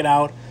was check it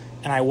out,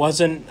 and I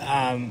wasn't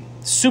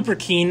super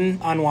keen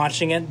on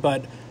watching it,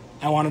 but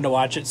I wanted to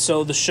watch it.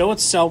 So the show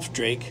itself,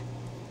 Drake,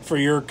 for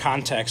your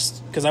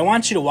context, because I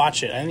want you to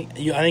watch it. I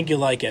think you'll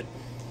like it.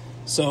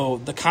 So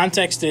the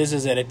context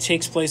is that it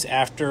takes place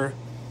after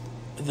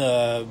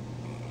the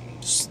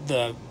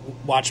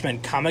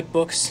Watchmen comic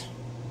books,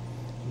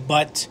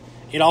 but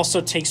it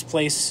also takes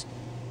place,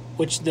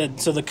 the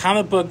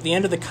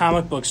end of the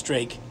comic books,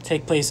 Drake,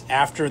 take place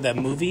after that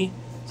movie.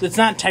 So it's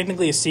not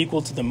technically a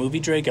sequel to the movie,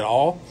 Drake, at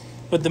all,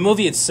 but the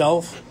movie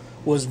itself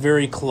was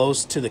very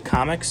close to the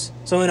comics.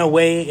 So in a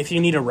way, if you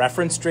need a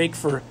reference, Drake,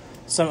 for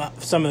some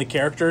of the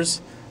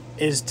characters,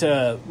 is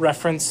to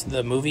reference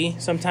the movie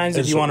sometimes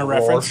if you want to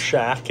reference.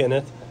 Rorschach in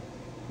it?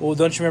 Well,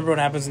 don't you remember what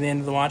happens at the end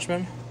of The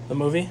Watchmen, the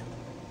movie?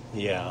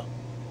 Yeah.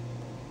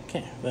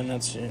 Okay, then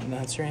that's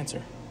your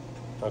answer.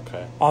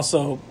 Okay.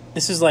 Also,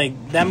 this is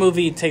that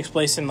movie takes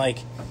place in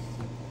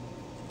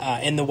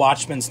in the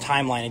Watchmen's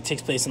timeline. It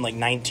takes place in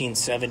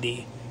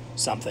 1970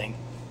 something,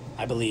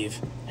 I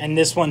believe, and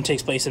this one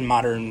takes place in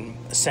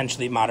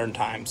essentially modern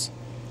times.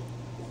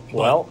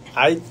 Well,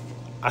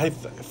 I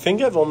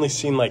think I've only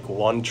seen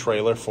one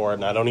trailer for it,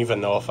 and I don't even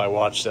know if I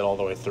watched it all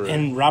the way through.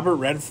 And Robert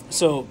Redford.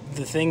 So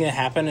the thing that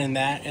happened in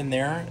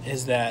there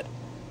is that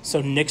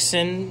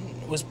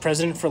Nixon was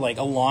president for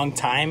a long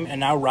time,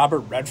 and now Robert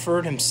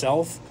Redford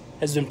himself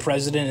has been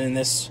president in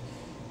this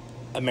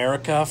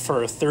America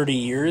for 30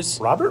 years.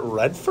 Robert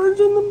Redford's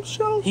in the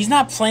show? He's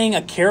not playing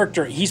a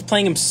character. He's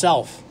playing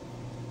himself.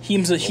 He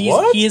is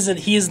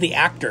the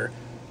actor.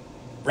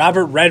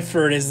 Robert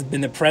Redford has been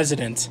the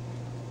president.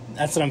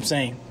 That's what I'm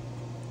saying.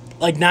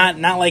 Not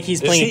like he's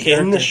playing a character. Is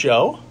he in the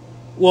show?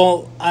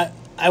 Well,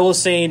 I will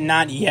say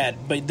not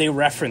yet, but they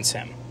reference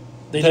him.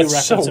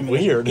 That's so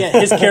weird. Yeah,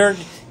 his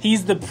character.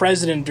 He's the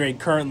president, Drake,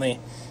 currently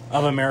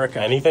of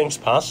America. Anything's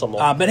possible.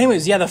 But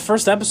anyways, yeah, the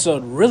first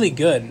episode really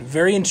good,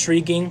 very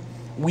intriguing,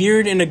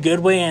 weird in a good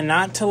way, and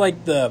not to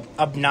the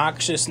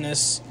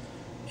obnoxiousness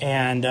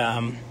and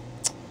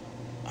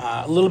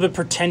a little bit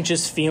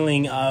pretentious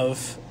feeling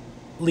of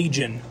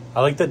Legion.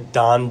 I like that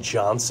Don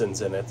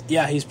Johnson's in it.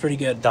 Yeah, he's pretty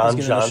good. Don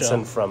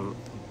Johnson from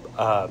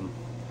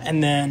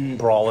and then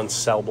Brawl in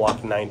Cell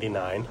Block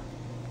 99.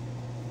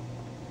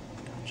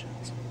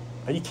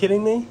 Are you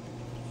kidding me?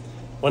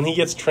 When he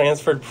gets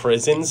transferred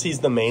prisons, he's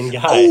the main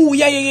guy. Oh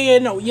yeah.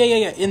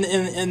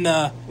 In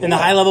the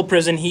high level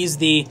prison, he's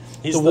the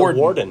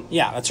warden.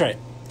 Yeah, that's right.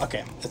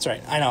 Okay, that's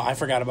right. I know. I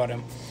forgot about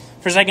him.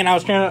 For a second, I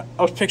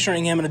was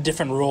picturing him in a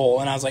different role,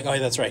 and I was like, oh, yeah,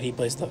 that's right. He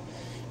plays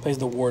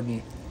the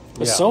warden.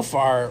 But so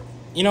far,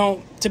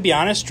 to be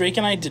honest, Drake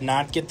and I did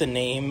not get the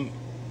name,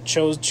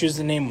 choose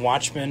the name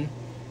Watchmen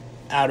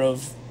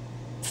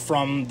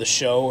from the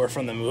show or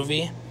from the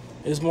movie.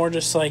 It was more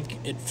just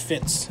it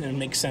fits and it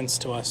makes sense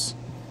to us.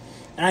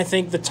 And I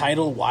think the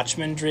title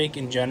Watchmen, Drake,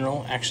 in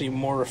general, actually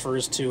more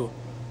refers to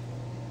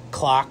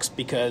clocks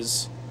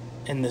because,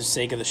 in the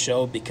sake of the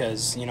show,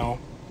 because,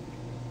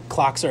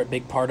 clocks are a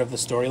big part of the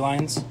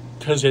storylines.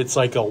 Because it's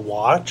like a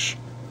watch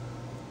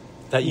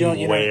that you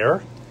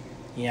wear.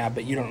 Yeah,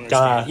 but you don't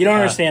understand. You don't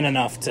understand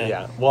enough to.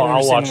 Yeah, well,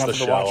 I'll watch the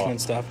show. Watchmen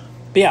stuff.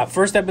 But yeah,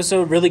 first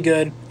episode really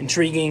good,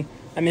 intriguing.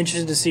 I'm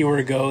interested to see where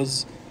it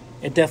goes.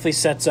 It definitely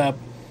sets up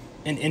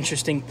an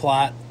interesting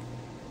plot.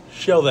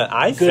 Show that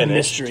I good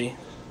finished. Mystery.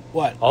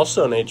 What?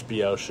 Also an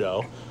HBO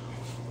show.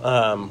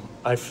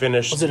 I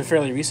finished. Was it a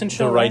fairly recent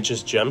show? The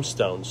Righteous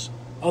Gemstones.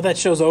 Oh, that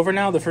show's over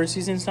now. The first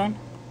season's done.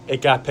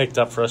 It got picked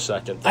up for a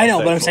second. I know,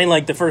 but I'm saying,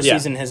 like, the first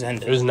season has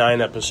ended. It was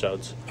 9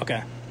 episodes.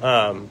 Okay.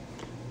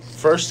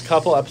 First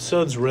couple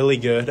episodes, really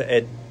good.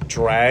 It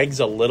drags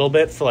a little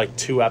bit for, like,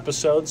 2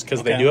 episodes,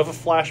 because they do have a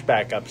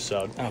flashback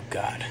episode. Oh,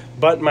 God.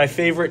 But my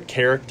favorite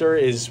character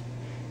is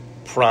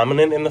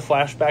prominent in the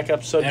flashback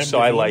episode, so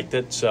I liked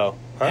it. So,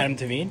 Adam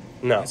Devine?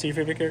 No. Is he your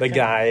favorite character? The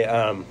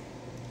guy,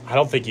 I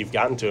don't think you've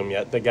gotten to him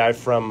yet. The guy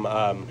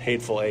from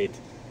Hateful Eight.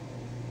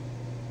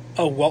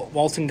 Oh,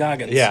 Walton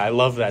Goggins. Yeah, I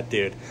love that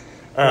dude.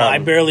 Well, I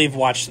barely have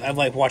watched. I've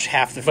like watched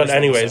half the first. But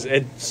anyways,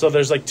 episode. so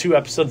there's like 2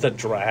 episodes that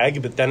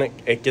drag, but then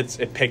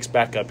it picks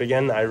back up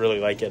again. I really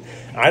like it.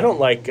 I don't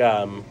like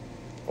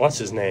what's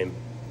his name?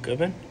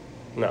 Goodman?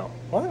 No.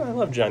 Well, I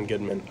love John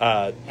Goodman.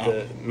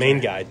 The main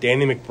guy,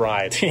 Danny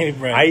McBride. Danny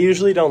McBride. I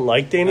usually don't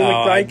like Danny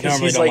McBride because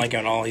he's don't like him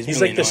at all. He's really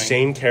really like the annoying.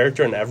 same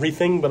character and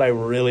everything, but I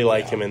really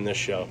like him in this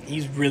show.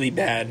 He's really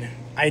bad.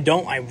 I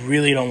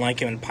really don't like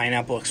him in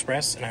Pineapple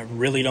Express, and I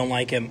really don't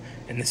like him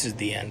in This Is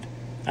the End.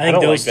 I think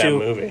don't those like that two.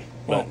 movie.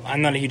 Well,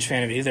 I'm not a huge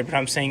fan of it either, but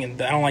I'm saying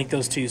I don't like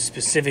those two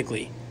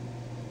specifically.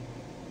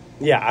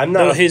 Yeah, I'm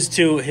not his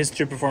two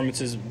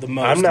performances the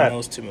most in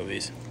those 2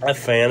 movies. a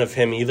fan of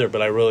him either,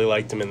 but I really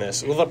liked him in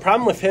this. Well, the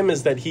problem with him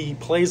is that he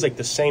plays like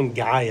the same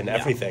guy in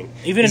everything.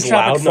 Even He's in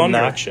Tropic loud and Thunder,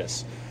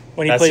 obnoxious.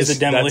 when he plays the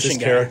demolition that's his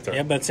guy. character.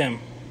 Yeah, that's him. I'm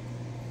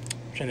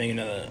trying to think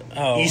of another.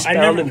 Oh,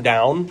 Eastbound and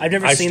Down. I've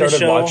never seen the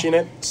started show. watching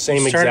it.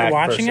 Same You started exact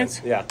watching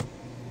person. it? Yeah.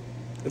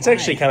 It's Why?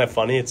 actually kind of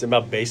funny. It's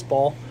about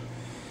baseball.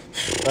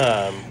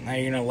 Now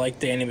you're gonna like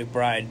Danny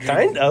McBride.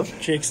 Kind of.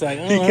 Chick's like,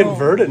 He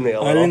converted me a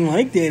little. I didn't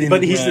like Danny McBride.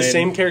 But he's the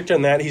same character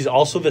in that. He's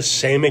also the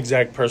same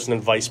exact person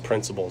in Vice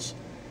Principals.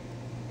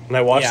 And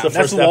I watched the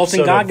first Walton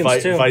episode Goggins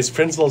of too. Vice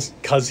Principals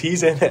because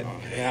he's in it.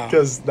 Yeah,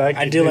 Because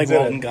I do like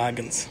Walton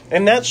Goggins.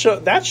 And that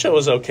show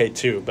is okay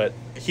too. But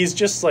he's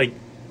just like,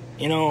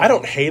 I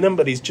don't hate him,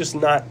 but he's just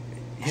not.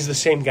 He's the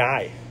same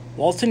guy.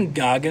 Walton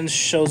Goggins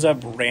shows up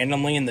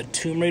randomly in the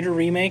Tomb Raider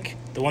remake,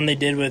 the one they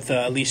did with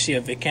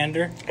Alicia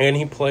Vikander. And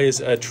he plays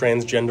a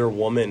transgender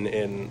woman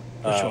in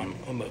Which one?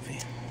 What movie?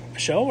 A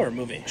show or a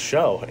movie?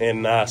 Show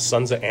in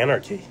Sons of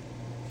Anarchy.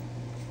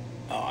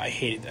 Oh, I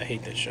hate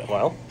that show.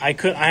 Well, I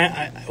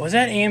was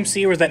that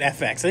AMC or was that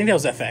FX? I think that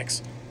was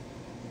FX.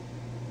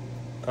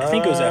 I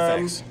think it was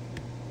FX.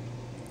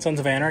 Sons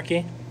of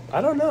Anarchy. I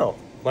don't know.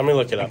 Let me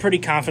look it up. I'm pretty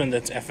confident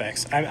that's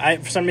FX. I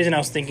for some reason I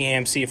was thinking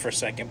AMC for a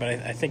second, but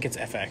I think it's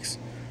FX.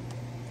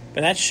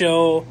 But that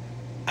show,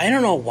 I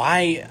don't know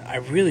why I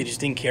really just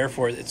didn't care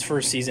for its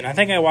first season. I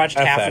think I watched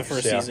half the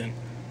first season,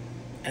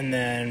 and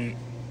then,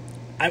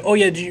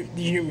 did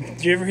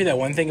you ever hear that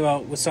one thing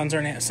about with Sons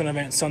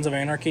of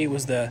Anarchy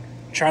was the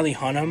Charlie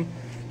Hunnam?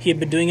 He had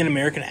been doing an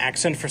American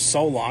accent for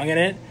so long in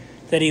it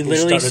that he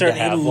literally started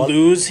to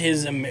lose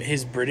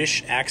his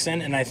British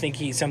accent, and I think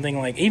he's something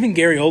like, even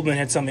Gary Oldman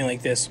had something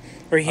like this,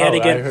 where he had to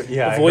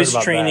get voice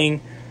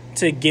training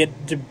to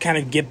kind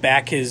of get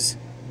back his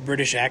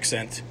British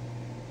accent,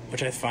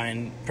 which I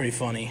find pretty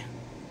funny.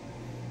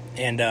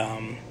 And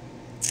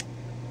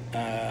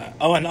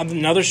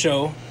another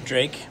show,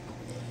 Drake,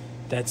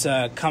 that's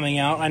coming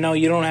out. I know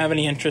you don't have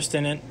any interest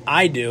in it.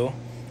 I do.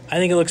 I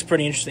think it looks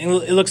pretty interesting.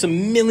 It looks a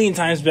million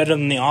times better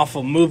than the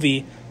awful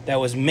movie that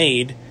was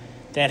made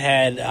that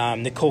had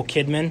Nicole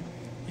Kidman,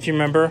 if you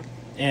remember,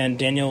 and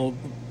Daniel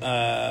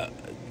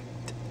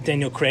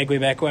Craig way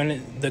back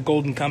when, the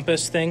Golden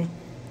Compass thing,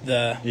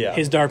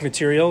 His Dark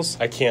Materials.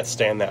 I can't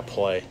stand that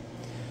play.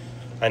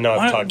 I know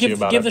I've talked to you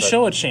about it. Give the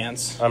show a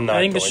chance. I'm not. I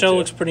think the show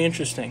looks pretty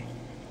interesting.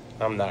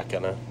 I'm not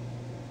gonna.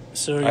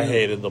 So I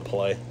hated the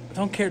play.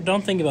 Don't care.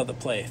 Don't think about the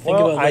play. Think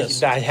about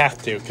this. I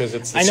have to because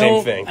it's the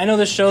same thing. I know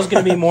this show's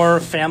going to be more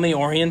family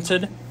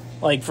oriented,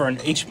 like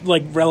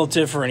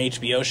relative for an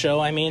HBO show.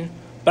 I mean.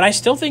 But I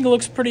still think it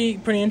looks pretty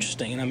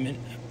interesting, and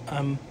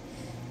I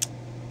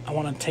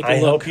want to take a look. I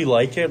hope you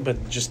like it,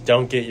 but just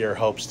don't get your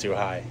hopes too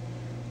high.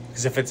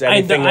 Because if it's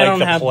anything I like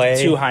the play, I don't have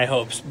too high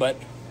hopes,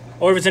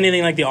 or if it's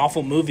anything like the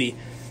awful movie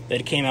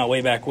that came out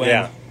way back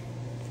when,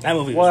 that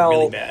movie was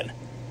really bad.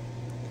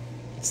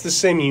 It's the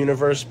same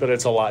universe, but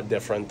it's a lot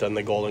different than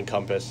the Golden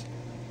Compass.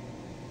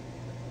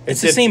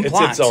 It's the same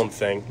plot. It's its own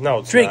thing. No,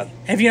 it's Drake, not.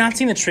 have you not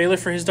seen the trailer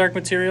for His Dark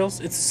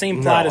Materials? It's the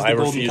same plot as the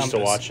Golden Compass. I refuse to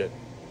watch it.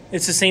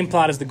 It's the same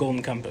plot as the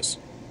Golden Compass.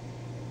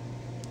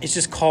 It's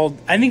just called.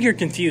 I think you're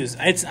confused.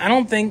 I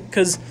don't think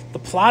because the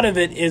plot of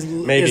it is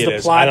the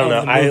plot of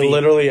the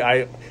movie.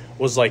 I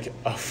was like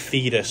a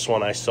fetus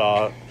when I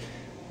saw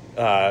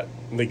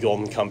the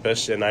Golden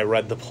Compass, and I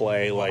read the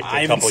play like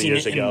a couple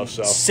years ago.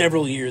 So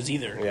several years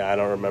either. Yeah, I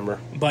don't remember.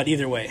 But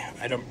either way,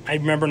 I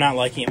remember not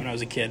liking it when I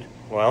was a kid.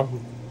 Well,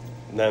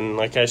 then,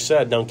 like I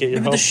said, don't get your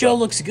hopes up. But the show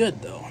looks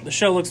good, though. The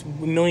show looks a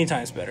million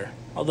times better.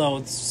 Although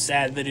it's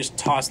sad they just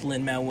tossed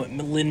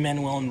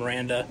Lin-Manuel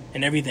Miranda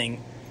and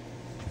everything.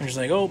 They're just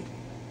like, oh,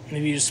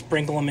 maybe you just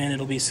sprinkle them in,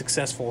 it'll be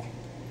successful.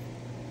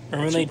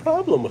 What's the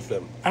problem with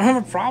them? I don't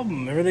have a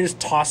problem. Remember they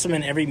just toss him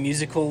in every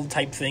musical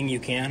type thing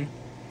you can.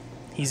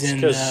 He's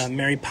in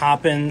Mary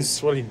Poppins.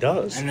 That's what he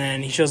does. And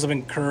then he shows up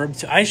in Curb.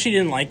 I actually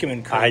didn't like him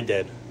in Curb. I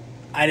did.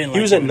 I didn't. He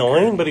like was him in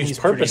annoying, Curb. but he's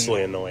pretty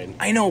purposely annoying.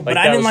 I know, but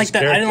Like, I didn't was like his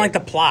that. I didn't like character.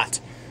 the plot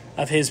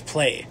of his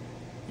play.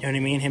 You know what I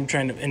mean? Him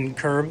trying to in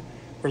Curb,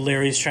 where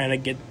Larry's trying to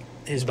get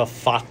his. The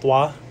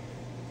fatwa.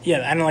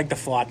 Yeah, I don't like the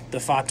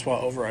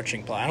fatwa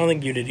overarching plot. I don't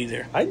think you did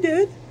either. I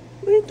did.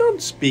 I mean,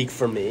 don't speak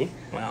for me.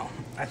 Well,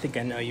 I think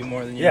I know you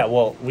more than you. Yeah,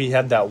 well, we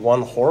had that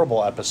one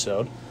horrible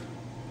episode.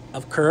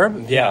 Of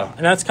Curb? Yeah.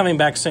 And that's coming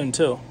back soon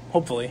too,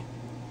 hopefully.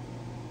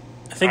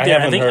 I think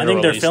haven't heard a they're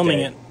release filming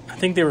date. it. I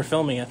think they were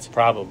filming it.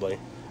 Probably.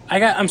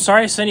 I'm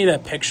sorry I sent you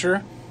that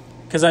picture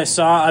because I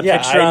saw a Yeah,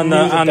 picture I on knew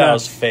the that on that the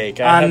was fake.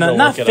 I had to not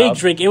look it fake up.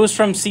 Drake. It was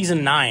from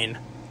season 9.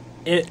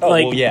 It Oh,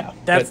 well, yeah,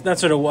 That's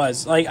but- what it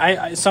was. Like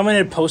I someone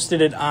had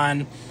posted it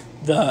on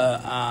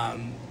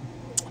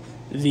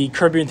the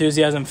Curb Your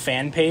Enthusiasm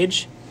fan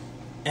page,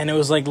 and it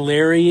was like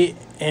Larry,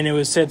 and it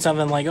was said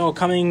something like, "Oh,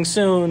 coming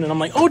soon," and I'm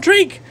like, "Oh,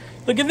 Drake,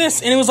 look at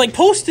this," and it was like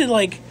posted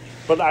like.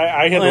 But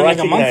I had Like recognized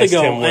a month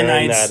ago, him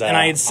wearing and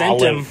I had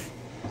sent him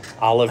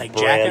olive like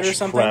jacket or branch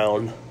something?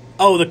 crown.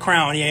 Oh, the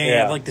crown, yeah,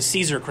 Yeah. like the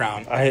Caesar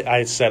crown.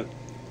 I said,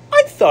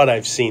 I thought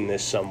I've seen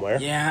this somewhere.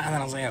 Yeah, and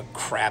then I was like, oh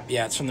crap,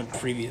 yeah, it's from the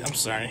previous. I'm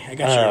sorry, I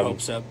got your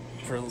hopes up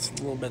for a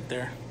little bit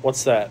there.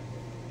 What's that?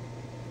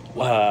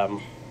 What?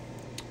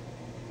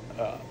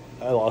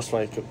 I lost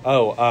my.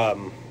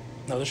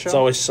 Another show. It's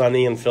Always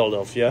Sunny in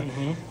Philadelphia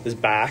Mm-hmm. is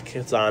back.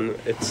 It's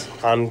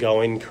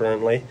ongoing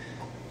currently.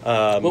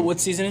 What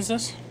season is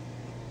this?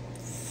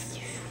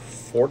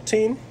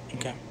 14.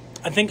 Okay,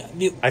 I think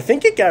I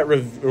think it got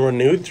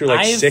renewed through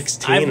like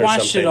 16 I've or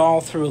watched something. it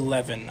all through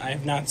 11. I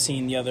have not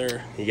seen the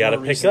other. You got to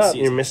more pick recent up.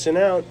 You're seasons. missing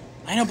out.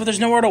 I know, but there's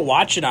nowhere to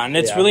watch it on.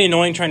 It's Yeah. really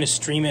annoying trying to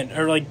stream it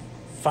or like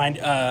find.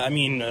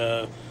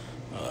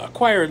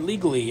 Acquire it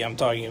legally. I'm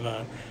talking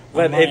about.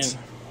 But online. it's.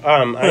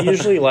 I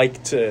usually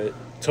like to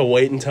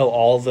wait until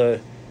all the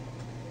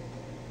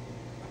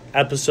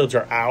episodes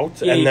are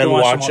out Yeah, you and then can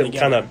watch them watch all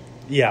them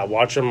together.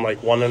 watch them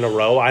like one in a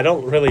row. I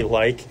don't really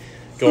like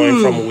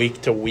going from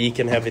week to week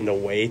and having to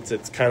wait.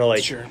 It's kind of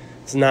like Sure.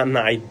 it's not an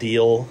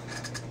ideal.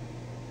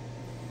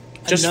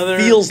 Just Another-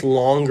 feels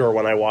longer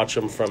when I watch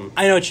them from.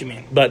 I know what you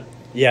mean. But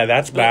yeah,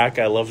 that's back.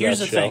 I love Here's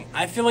that the show. thing.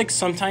 I feel like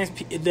sometimes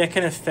that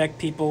can affect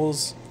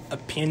people's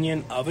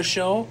opinion of a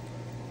show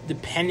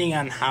depending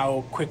on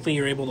how quickly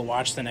you're able to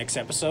watch the next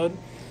episode.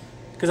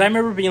 Because I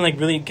remember being like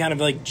really kind of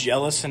like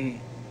jealous, and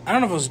I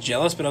don't know if I was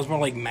jealous, but I was more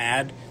like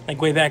mad. Like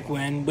way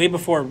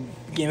before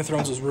Game of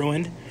Thrones was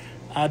ruined,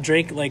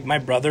 Drake, like my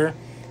brother,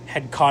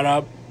 had caught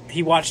up.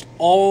 He watched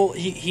all.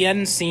 He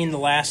hadn't seen the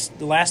last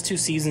 2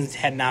 seasons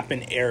had not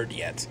been aired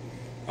yet.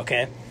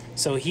 Okay,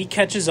 so he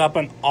catches up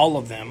on all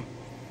of them,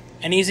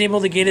 and he's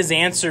able to get his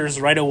answers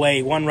right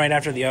away, one right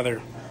after the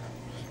other.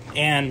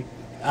 And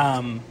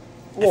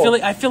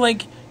I feel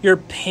like your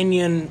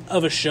opinion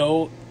of a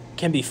show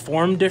can be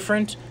formed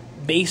different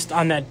based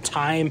on that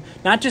time.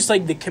 Not just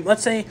like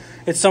let's say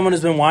it's someone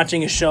who's been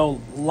watching a show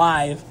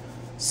live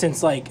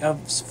since like a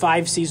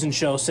 5-season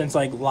show since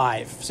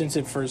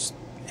it first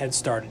had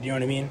started. You know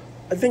what I mean?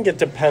 I think it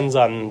depends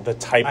on the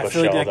type I of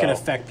feel show. like that though. could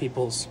affect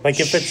people's Like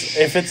if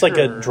it's like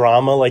a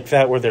drama like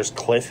that where there's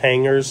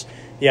cliffhangers,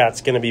 yeah,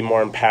 it's going to be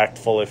more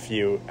impactful if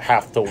you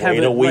have to have wait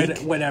it a week.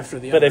 right after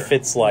the But other. if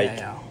it's like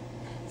Yeah.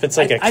 if it's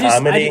like a I just-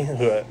 comedy,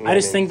 I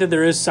just think that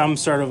there is some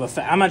sort of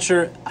effect. I'm not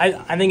sure. I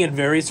think it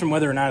varies from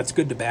whether or not it's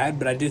good to bad,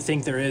 but I do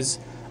think there is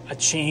a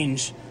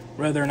change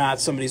whether or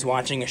not somebody's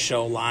watching a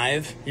show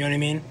live. You know what I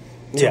mean?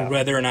 To Yeah.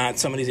 whether or not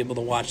somebody's able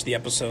to watch the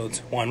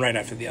episodes one right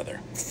after the other.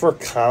 for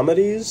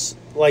comedies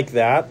like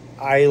that,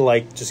 I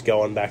like just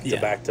going back to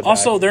back to back.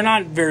 Also, they're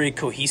not very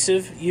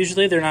cohesive.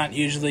 Usually, they're not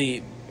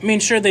usually. I mean,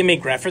 sure, they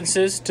make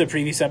references to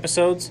previous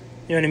episodes.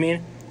 You know what I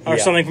mean? Or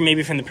Yeah. something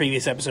maybe from the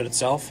previous episode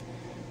itself.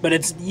 But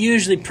it's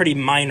usually pretty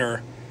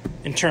minor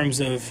in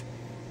terms of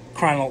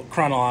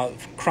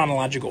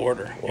chronological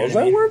order. What was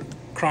that word?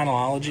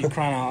 Chronology.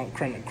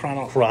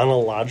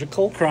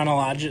 Chronological.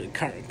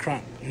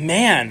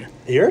 Man,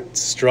 You're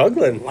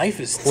struggling. life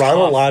is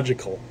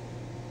Chronological. tough.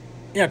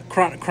 Yeah,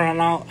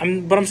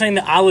 but I'm saying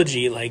the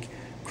ology, like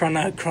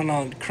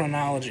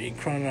chronology.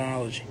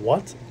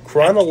 What?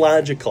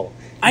 Chronological.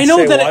 I You know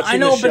say that watching I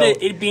know, the but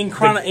show- it being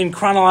in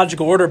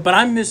chronological order. But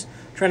I'm just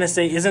trying to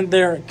say, isn't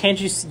there? Can't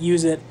you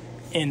use it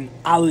in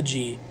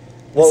ology?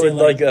 What Say,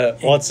 would in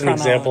what's an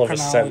example of a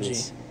chronology?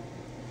 sentence?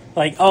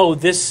 Like, oh,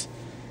 this,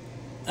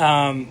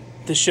 the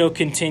show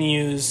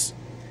continues.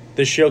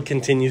 The show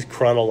continues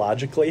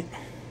chronologically.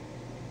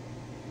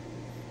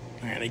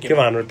 All right, I get Come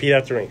it. on, repeat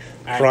after me. All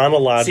right.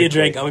 Chronologically. See you,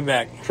 Drake. I'll be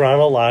back.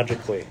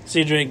 Chronologically. See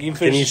you, Drake. You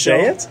Can you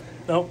say it?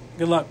 No.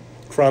 Good luck.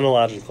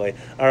 Chronologically.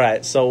 All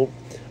right. So,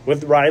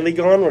 with Riley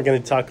gone, we're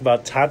going to talk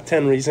about top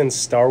 10 reasons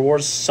Star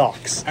Wars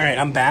sucks. All right,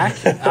 I'm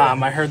back.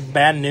 I heard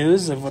bad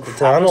news of what the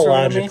topics were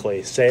gonna be.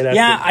 Chronologically. Say it. After.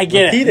 Yeah, I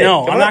get it. Repeat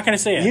No, Come I'm on. not gonna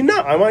say it. You know,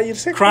 I want you to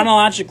say it.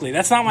 Chronologically,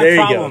 that's not my There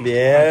problem. you go.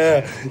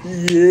 Yeah.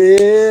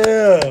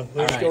 Yeah.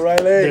 Let's All go, right.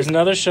 Riley. There's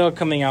another show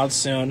coming out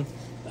soon.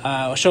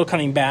 A show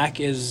coming back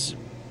is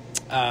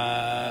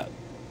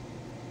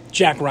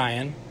Jack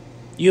Ryan.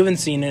 You haven't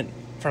seen it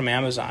from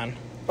Amazon.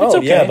 It's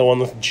okay. Yeah, the one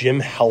with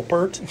Jim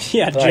Halpert.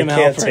 Yeah, Jim I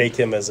can't Halpert. take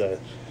him as a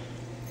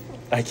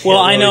I can't. Well,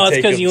 I really know it's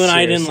take because him you and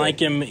I didn't seriously. like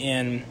him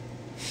in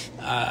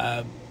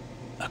A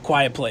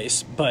Quiet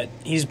Place, but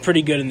he's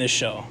pretty good in this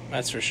show.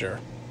 That's for sure.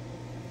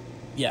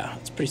 Yeah,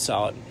 it's pretty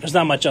solid. There's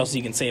not much else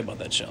you can say about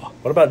that show.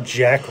 What about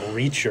Jack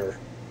Reacher?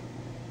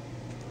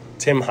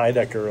 Tim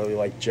Heidecker really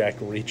liked Jack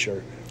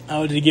Reacher.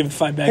 Oh, did he give it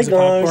 5 bags Hey, of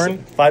guys,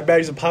 popcorn? 5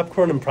 bags of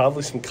popcorn and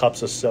probably some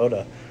cups of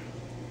soda.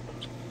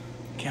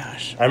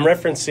 Gosh. I'm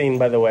referencing,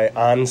 by the way,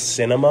 On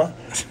Cinema.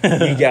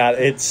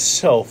 It's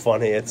so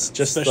funny. It's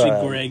just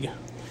Especially Greg.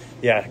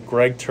 Yeah,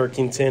 Greg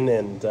Turkington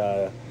and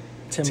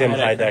Tim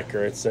Heidecker.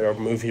 Heidecker. It's their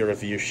movie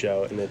review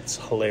show, and it's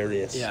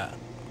hilarious. Yeah.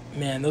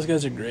 Man, those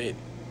guys are great.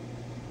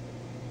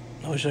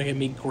 I wish I could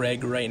meet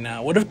Greg right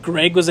now. What if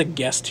Greg was a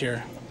guest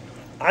here?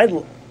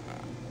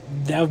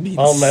 That would be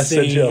I'll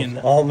insane.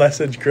 I'll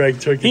message Greg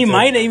Turkington. He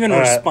might even All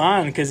right.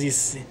 respond because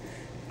he's...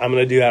 I'm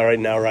going to do that right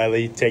now,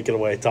 Riley. Take it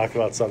away. Talk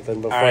about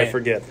something before I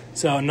forget.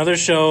 So another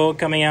show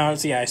coming out.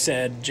 So yeah, I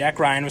said Jack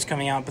Ryan was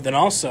coming out, but then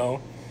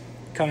also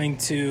coming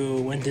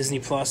to when Disney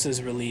Plus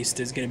is released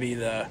is going to be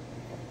the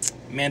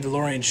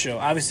Mandalorian show.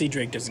 Obviously,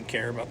 Drake doesn't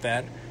care about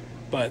that,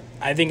 but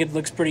I think it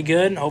looks pretty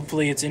good.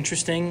 Hopefully, it's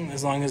interesting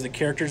as long as the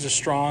characters are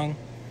strong.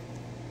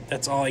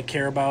 That's all I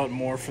care about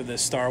more for the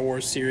Star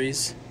Wars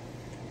series.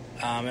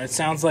 And it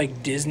sounds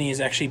like Disney is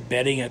actually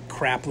betting a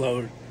crap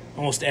load,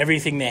 almost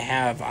everything they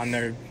have on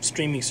their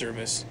streaming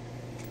service.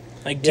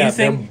 Like, do you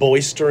think they're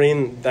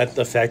boistering that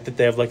the fact that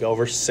they have like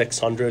over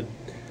 600?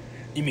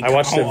 You mean I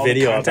watched a all the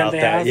video content about they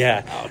that. have?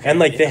 Yeah, Oh, okay, and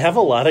like yeah. they have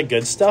a lot of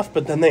good stuff,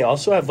 but then they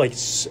also have like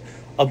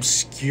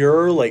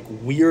obscure, like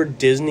weird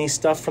Disney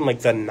stuff from like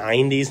the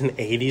 90s and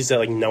 80s that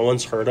like no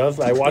one's heard of.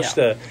 I watched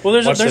Yeah. Well,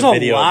 there's watched a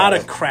video lot about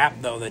of crap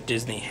though that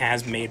Disney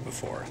has made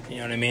before. You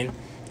know what I mean?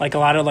 Like a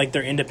lot of like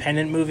their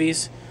independent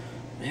movies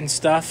and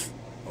stuff.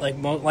 Like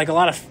a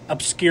lot of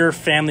obscure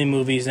family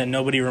movies that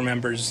nobody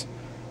remembers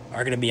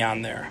are going to be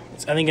on there.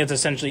 I think it's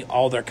essentially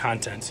all their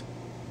content.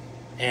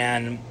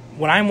 And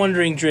what I'm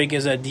wondering, Drake,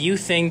 is do you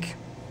think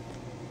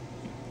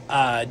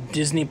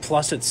Disney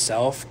Plus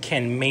itself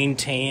can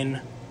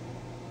maintain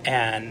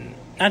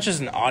not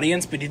just an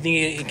audience, but do you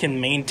think it can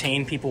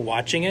maintain people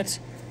watching it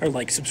or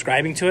like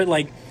subscribing to it?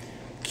 Like,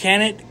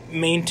 can it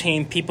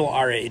maintain people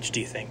our age,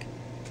 do you think?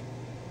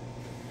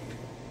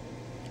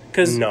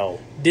 Because no.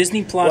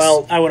 Disney Plus,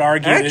 Well, I would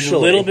argue, is a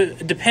little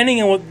bit,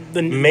 depending on what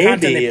the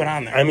content they put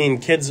on there. I mean,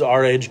 kids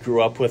our age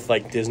grew up with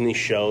like Disney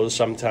shows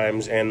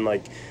sometimes and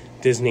like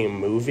Disney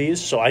movies,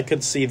 so I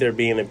could see there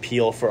being an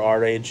appeal for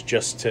our age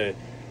just to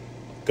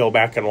go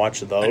back and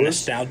watch those. A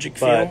nostalgic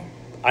but feel.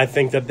 I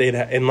think that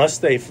unless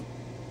they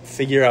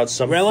figure out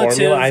some Relative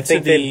formula, I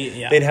think to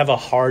they'd have a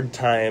hard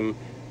time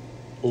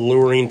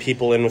luring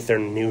people in with their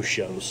new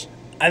shows.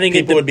 I think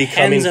people would be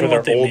coming for their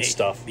old make.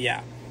 stuff.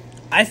 Yeah,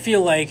 I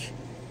feel like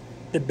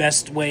the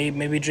best way,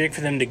 maybe, Drake,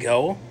 for them to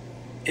go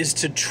is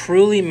to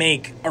truly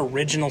make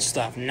original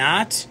stuff,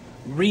 not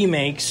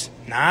remakes,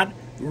 not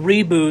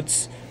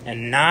reboots,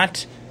 and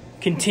not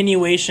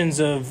continuations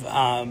of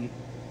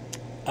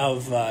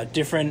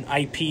different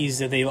IPs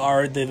that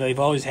they've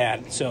always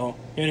had. So,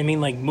 you know what I mean?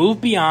 Like, move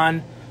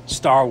beyond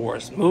Star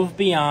Wars, move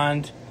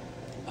beyond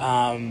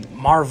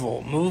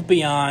Marvel, move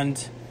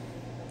beyond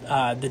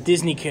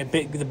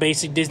the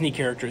basic Disney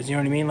characters. You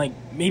know what I mean? Like,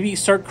 maybe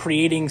start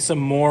creating some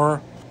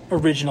more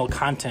original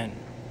content,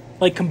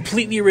 like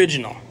completely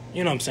original.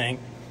 You know what I'm saying?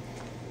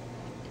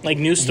 Like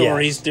new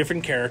stories, Yes.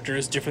 different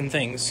characters, different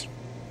things.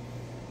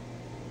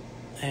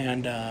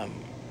 And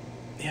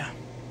yeah,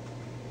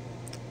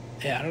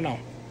 I don't know.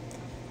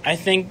 I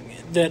think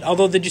that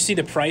did you see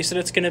the price that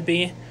it's going to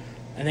be?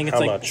 I think it's How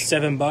like much?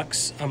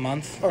 $7 a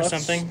month or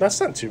something. That's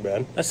not too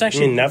bad. That's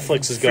actually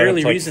Netflix is going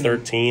fairly to like reasonable.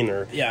 13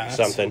 or Yeah,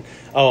 something.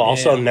 Oh,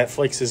 also yeah.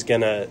 Netflix is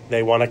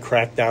they want to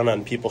crack down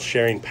on people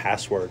sharing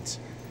passwords.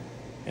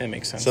 That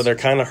makes sense. So they're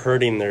kind of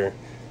hurting their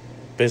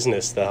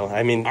business, though.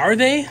 I mean, Are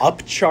they?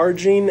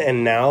 upcharging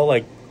and now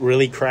like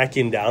really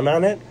cracking down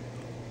on it?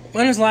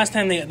 When was the last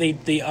time they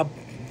upped the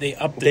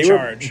They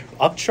charge?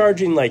 were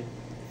upcharging like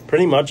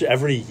pretty much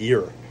every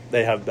year.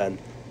 They have been.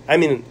 I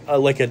mean,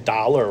 like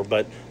 $1,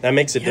 but that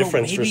makes a You know,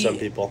 difference for maybe- some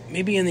people.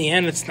 Maybe in the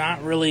end, it's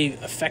not really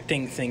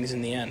affecting things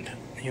in the end.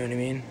 You know what I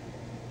mean?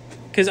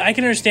 Because I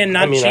can understand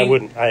not. I mean, I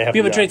wouldn't. I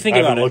Yeah, but Drake, think I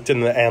about haven't it. looked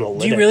into the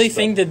analytics. Do you really but-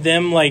 think that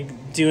them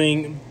like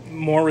doing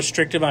more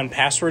restrictive on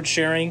password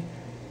sharing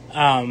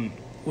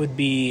would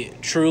be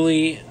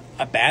truly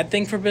a bad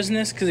thing for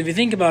business? Because if you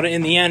think about it,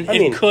 in the end, I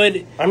mean, it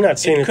could. I'm not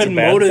saying it it's could a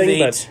bad motivate. thing,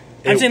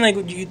 but I'm saying,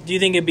 like, do you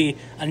think it'd be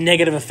a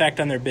negative effect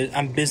on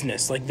on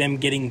business, like them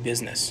getting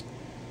business,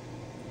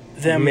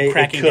 them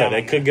cracking down?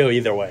 It could go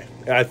either way.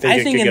 I think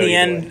it could in go the either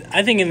end, way.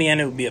 I think in the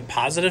end it would be a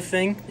positive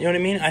thing. You know what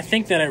I mean? I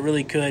think that it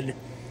really could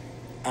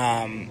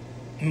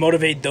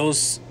motivate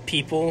those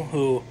people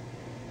who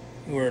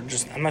are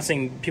just. I'm not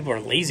saying people are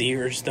lazy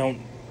or just don't.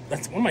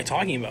 What am I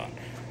talking about?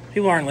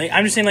 People aren't lazy.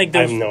 I'm just saying, like,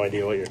 I those, have no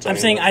idea what you're talking I'm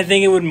saying about. I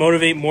think it would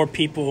motivate more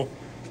people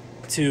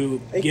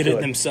to It get it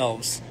could.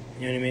 themselves.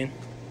 You know what I mean?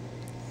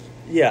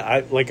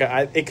 Yeah,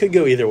 it could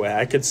go either way.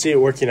 I could see it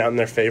working out in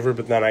their favor,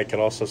 but then I could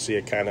also see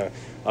it kind of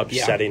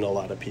upsetting a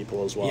lot of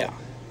people as well. Yeah.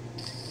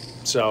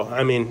 So,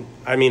 I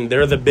mean,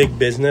 they're the big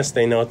business.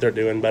 They know what they're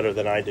doing better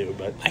than I do.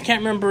 But I can't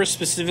remember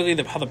specifically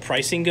how the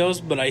pricing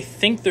goes, but I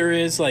think there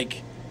is,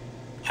 like...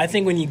 I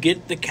think when you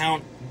get the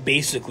count,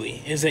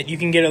 basically, is that you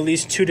can get at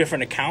least 2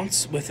 different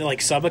accounts with,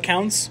 like,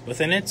 sub-accounts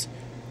within it.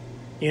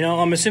 You know,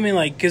 I'm assuming,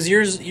 like... Because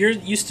you're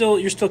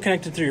still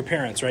connected through your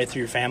parents, right?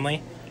 Through your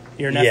family?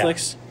 Your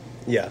Netflix?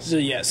 Yeah. Yes. So,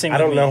 yeah, same I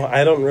with don't me. know.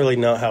 I don't really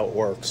know how it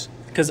works.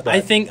 Because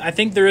I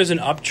think there is an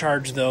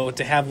upcharge, though,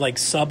 to have, like,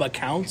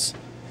 sub-accounts.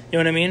 You know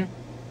what I mean?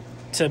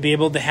 To be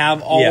able to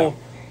have all... Yeah.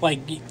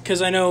 Like,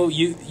 because I know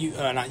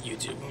not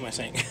YouTube. What am I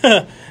saying?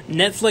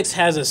 Netflix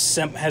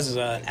has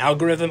an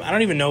algorithm. I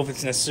don't even know if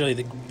it's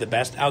necessarily the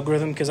best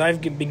algorithm, because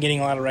I've been getting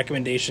a lot of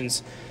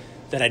recommendations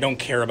that I don't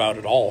care about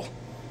at all.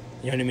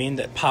 You know what I mean?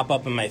 That pop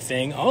up in my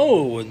thing.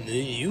 Oh,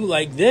 you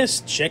like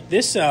this? Check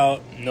this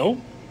out. Nope,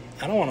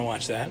 I don't want to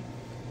watch that.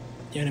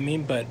 You know what I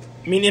mean? But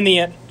I mean, in the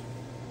end,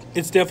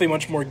 it's definitely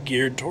much more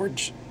geared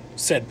towards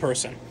said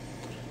person.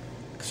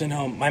 Because I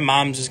know my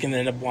mom's just going to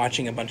end up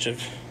watching a bunch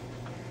of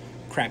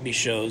crappy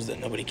shows that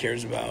nobody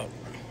cares about.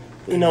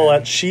 You know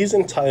what? She's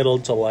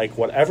entitled to like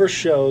whatever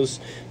shows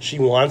she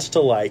wants to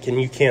like,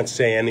 and you can't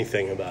say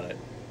anything about it.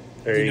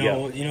 There you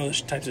go. You know the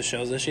types of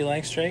shows that she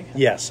likes, Drake?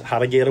 Yes. How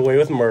to Get Away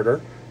with Murder,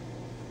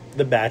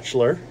 The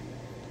Bachelor.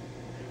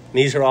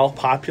 These are all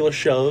popular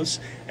shows,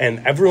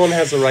 and everyone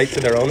has the right to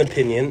their own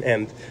opinion.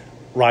 And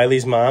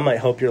Riley's mom, I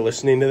hope you're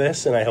listening to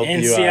this, and I hope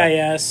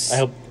NCIS. I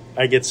hope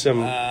I get some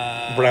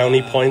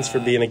brownie points for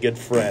being a good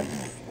friend.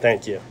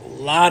 Thank you. A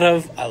lot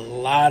of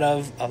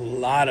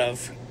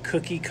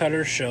cookie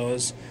cutter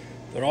shows.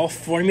 They're all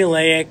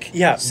formulaic.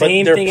 Yeah,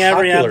 same but they're thing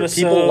popular. every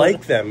episode. People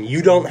like them.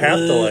 You don't have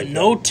to like them.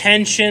 No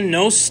tension,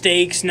 no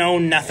stakes, no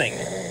nothing.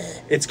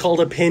 It's called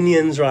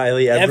opinions,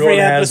 Riley. Everyone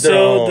Every has their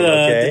episode, own, the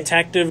okay?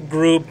 detective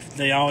group,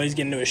 they always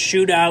get into a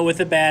shootout with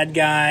a bad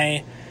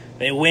guy.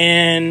 They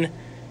win.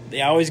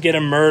 They always get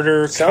a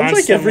murder. Sounds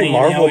like every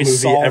Marvel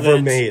movie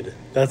ever made.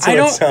 That's what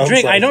it sounds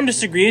Drake, like. I don't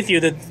disagree with you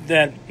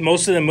that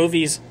most of the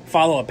movies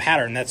follow a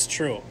pattern. That's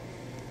true.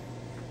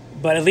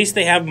 But at least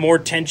they have more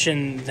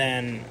tension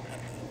than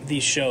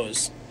these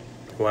shows.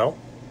 Well,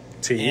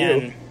 to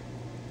and you.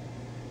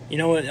 You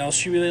know what else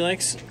she really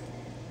likes?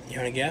 You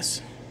want to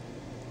guess?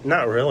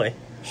 Not really.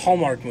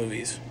 Hallmark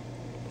movies.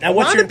 Now, A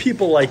lot of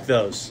people like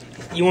those.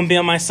 You won't be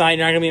on my side?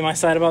 You're not going to be on my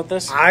side about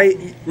this?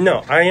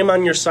 No, I am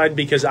on your side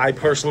because I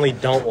personally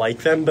don't like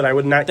them, but I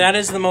would not that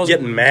is the most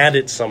get mad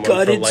at someone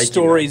for liking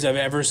stories them.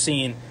 I've ever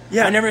seen.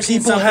 Yeah, I've never seen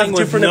people have something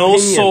with different no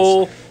opinions.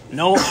 soul,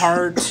 no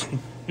heart,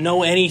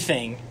 no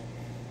anything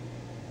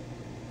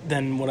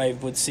than what I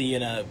would see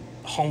in a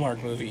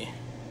Hallmark movie.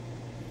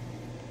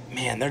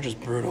 Man, they're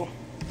just brutal.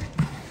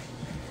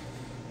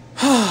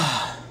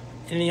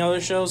 Any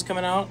other shows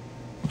coming out?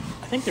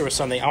 I think there was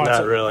something.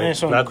 Not really. I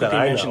just want Not to that quickly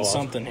I know mention of.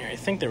 something here. I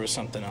think there was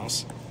something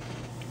else.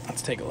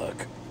 Let's take a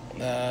look.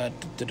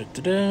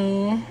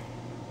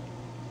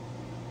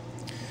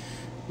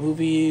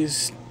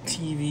 Movies,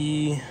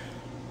 TV.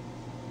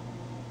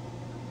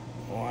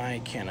 Why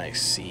can't I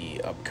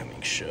see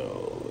upcoming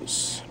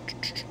shows?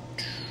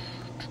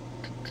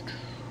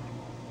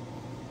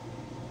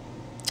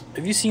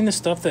 Have you seen the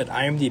stuff that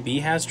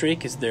IMDb has,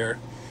 Drake? Is there...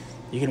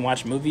 You can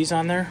watch movies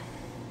on there?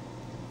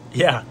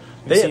 Yeah.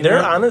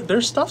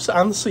 Their stuff's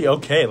honestly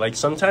okay. Like,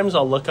 sometimes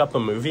I'll look up a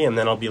movie and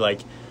then I'll be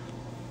like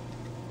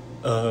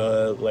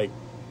on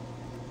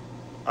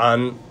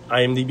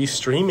IMDb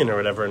streaming or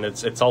whatever, and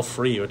it's all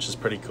free, which is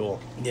pretty cool.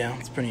 Yeah,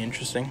 it's pretty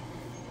interesting.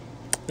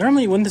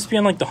 Normally, wouldn't this be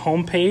on, like, the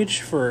homepage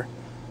for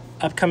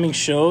upcoming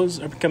shows,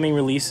 upcoming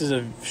releases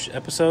of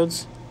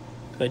episodes?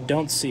 I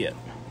don't see it.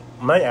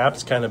 My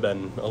app's kind of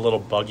been a little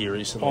buggy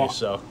recently,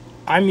 so...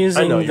 I'm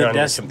using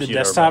the computer,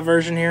 desktop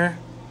version here,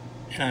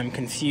 and I'm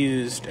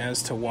confused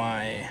as to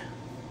why.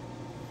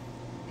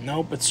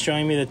 Nope, it's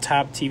showing me the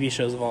top TV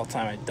shows of all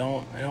time. I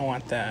don't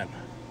want that.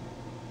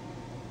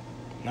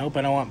 Nope,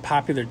 I don't want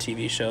popular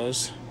TV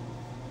shows.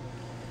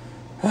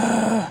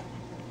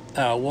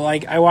 Well,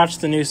 I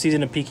watched the new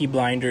season of Peaky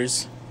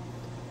Blinders.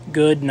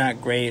 Good,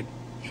 not great.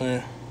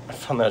 I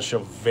found that show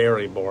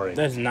very boring.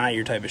 That's not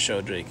your type of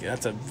show, Drake.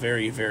 That's a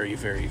very, very,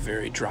 very,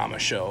 very drama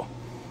show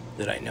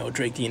that I know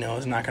Drake Dino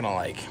is not going to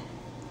like.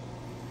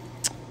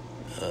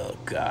 Oh,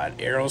 God.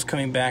 Arrow's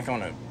coming back.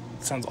 It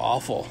sounds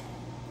awful.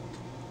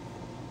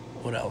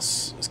 What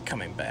else is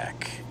coming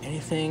back?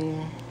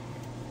 Anything?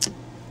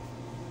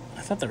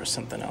 I thought there was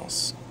something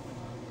else.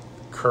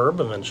 Curb,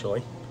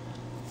 eventually.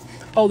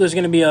 Oh, there's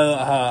going to be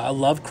a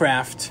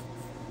Lovecraft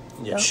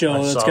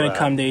show that's going to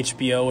come to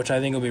HBO, which I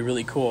think will be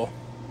really cool.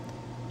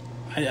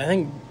 I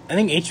think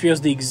HBO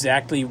is the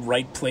exactly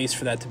right place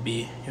for that to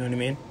be. You know what I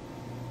mean?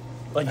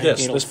 Like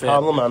this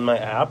problem on my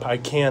app, I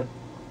can't...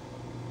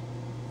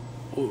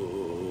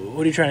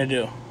 What are you trying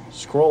to do?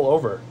 Scroll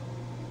over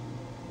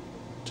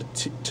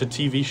to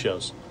TV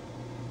shows.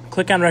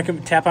 Click on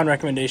tap on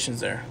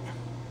recommendations there.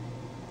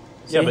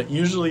 See? Yeah, but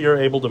usually you're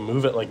able to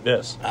move it like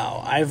this.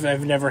 Oh,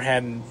 I've never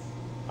had.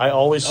 I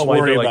always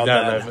swipe it like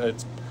that.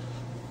 And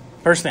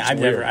personally,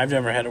 I've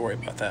never had to worry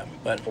about that.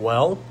 But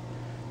well,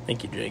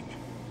 thank you, Jake.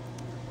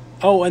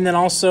 Oh, and then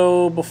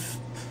also, one of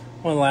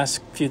the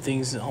last few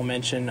things I'll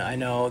mention, I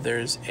know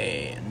there's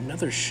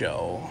another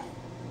show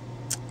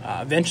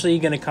eventually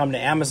going to come to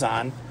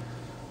Amazon.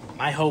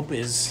 My hope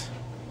is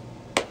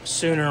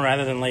sooner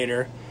rather than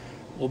later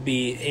will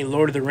be a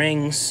Lord of the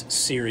Rings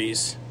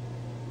series.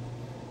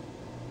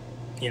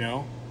 You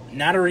know,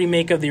 not a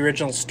remake of the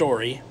original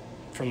story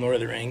from Lord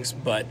of the Rings,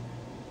 but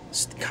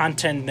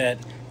content that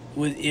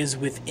is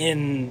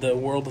within the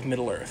world of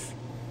Middle-earth.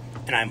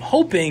 And I'm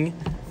hoping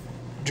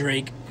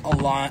Drake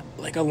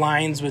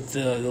aligns with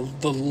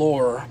the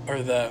lore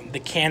or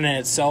the canon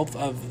itself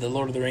of the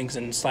Lord of the Rings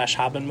and /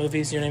 Hobbit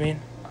movies. You know what I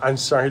mean? I'm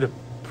sorry to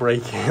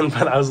break in,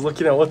 but I was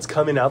looking at what's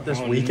coming out this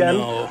weekend.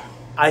 No.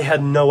 I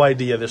had no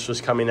idea this was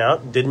coming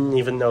out. Didn't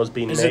even know it was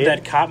being made. Is it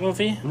that cop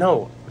movie?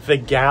 No, The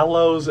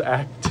Gallows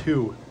Act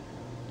 2.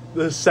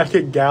 The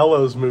second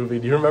Gallows movie.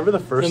 Do you remember the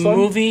first one? The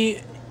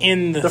movie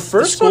in the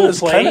first school one is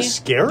play? kind of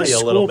scary a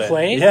little bit.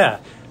 Play? Yeah.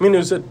 I mean, it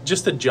was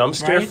just a jump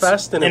scare Right?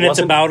 fest. And it's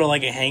about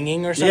a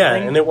hanging or something? Yeah,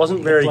 and it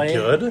wasn't very play?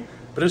 good.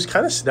 But it was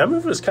kind of, that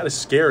movie was kind of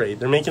scary.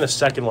 They're making a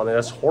second one. It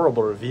has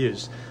horrible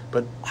reviews.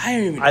 But I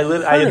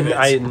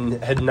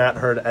had not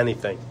heard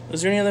anything.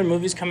 Was there any other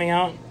movies coming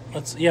out?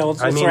 Let's wrap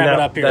it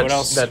up here. What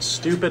else? That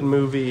stupid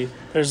movie.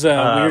 There's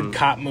a weird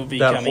cop movie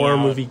coming out. That horror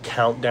movie,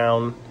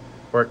 Countdown,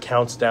 where it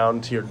counts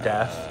down to your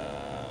death.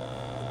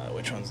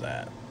 Which one's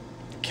that?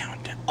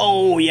 Countdown.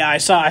 Oh yeah, I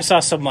saw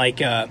some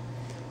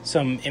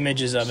some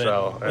images of it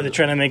where they're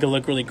trying to make it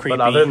look really creepy.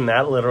 But other than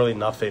that, literally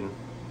nothing.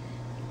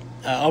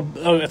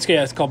 That's good.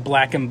 It's called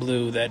Black and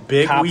Blue. That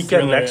big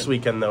weekend next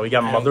weekend though. We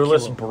got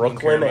Motherless,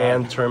 Brooklyn,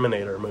 and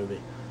Terminator movie.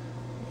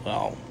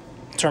 Well,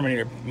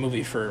 Terminator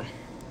movie for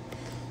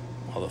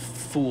all the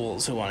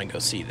fools who want to go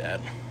see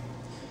that.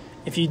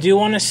 If you do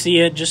want to see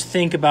it, just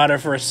think about it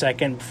for a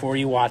second before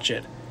you watch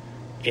it.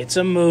 It's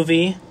a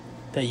movie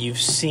that you've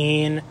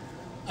seen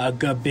a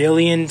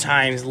gabillion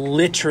times,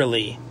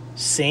 literally.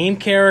 Same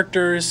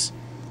characters,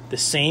 the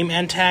same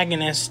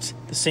antagonist,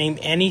 the same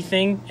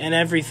anything and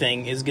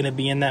everything is going to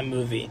be in that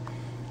movie.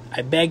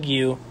 I beg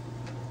you,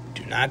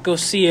 do not go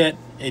see it.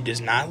 It does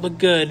not look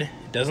good.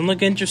 It doesn't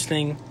look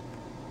interesting.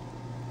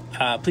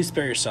 Please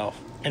spare yourself.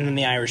 And then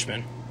The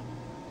Irishman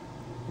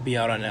will be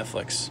out on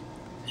Netflix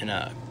in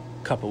a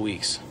couple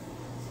weeks.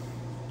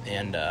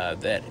 And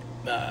that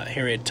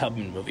Harriet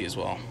Tubman movie as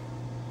well.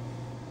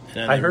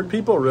 I heard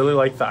people really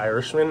like The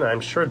Irishman. I'm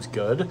sure it's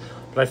good,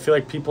 but I feel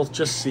like people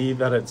just see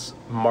that it's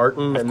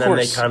Martin, and then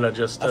they kind of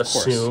just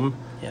assume.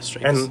 Yes,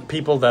 and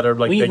people that are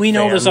big we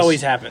know fans, this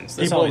always happens.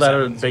 People that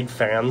are big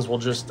fans will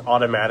just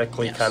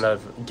automatically kind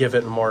of give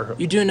it more.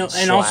 You do know,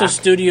 slack. and also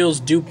studios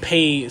do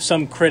pay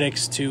some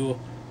critics to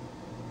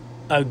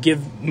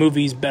give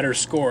movies better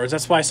scores.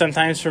 That's why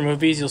sometimes for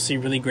movies you'll see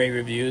really great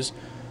reviews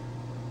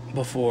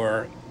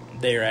before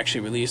they are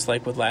actually released,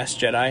 like with Last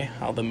Jedi,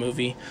 how the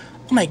movie,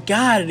 oh my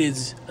god, it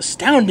is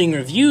astounding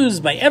reviews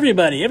by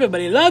everybody.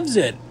 Everybody loves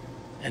it.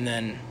 And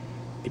then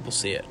people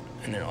see it,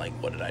 and they're like,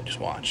 what did I just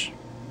watch?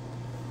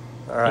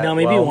 All right,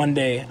 maybe one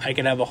day I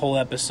could have a whole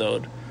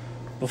episode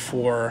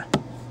before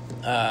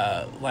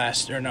Rise of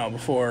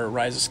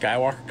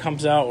Skywalker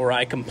comes out where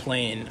I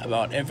complain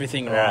about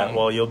everything wrong.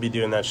 Well, you'll be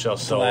doing that show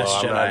solo.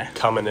 I'm not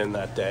coming in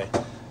that day.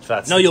 If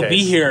that's no, you'll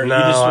be here. No,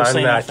 you just will I'm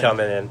say not nothing.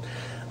 coming in.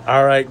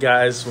 All right,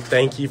 guys. Well,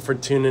 thank you for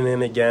tuning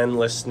in again,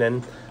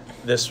 listening.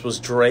 This was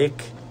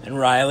Drake. And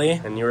Riley.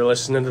 And you were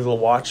listening to the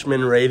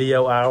Watchmen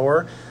Radio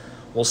Hour.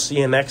 We'll see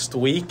you next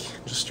week.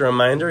 Just a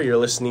reminder, you're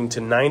listening to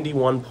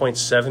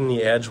 91.7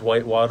 The Edge,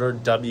 Whitewater,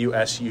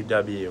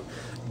 WSUW.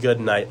 Good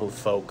night,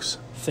 folks.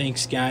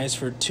 Thanks, guys,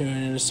 for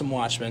tuning into some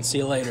Watchmen. See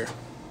you later.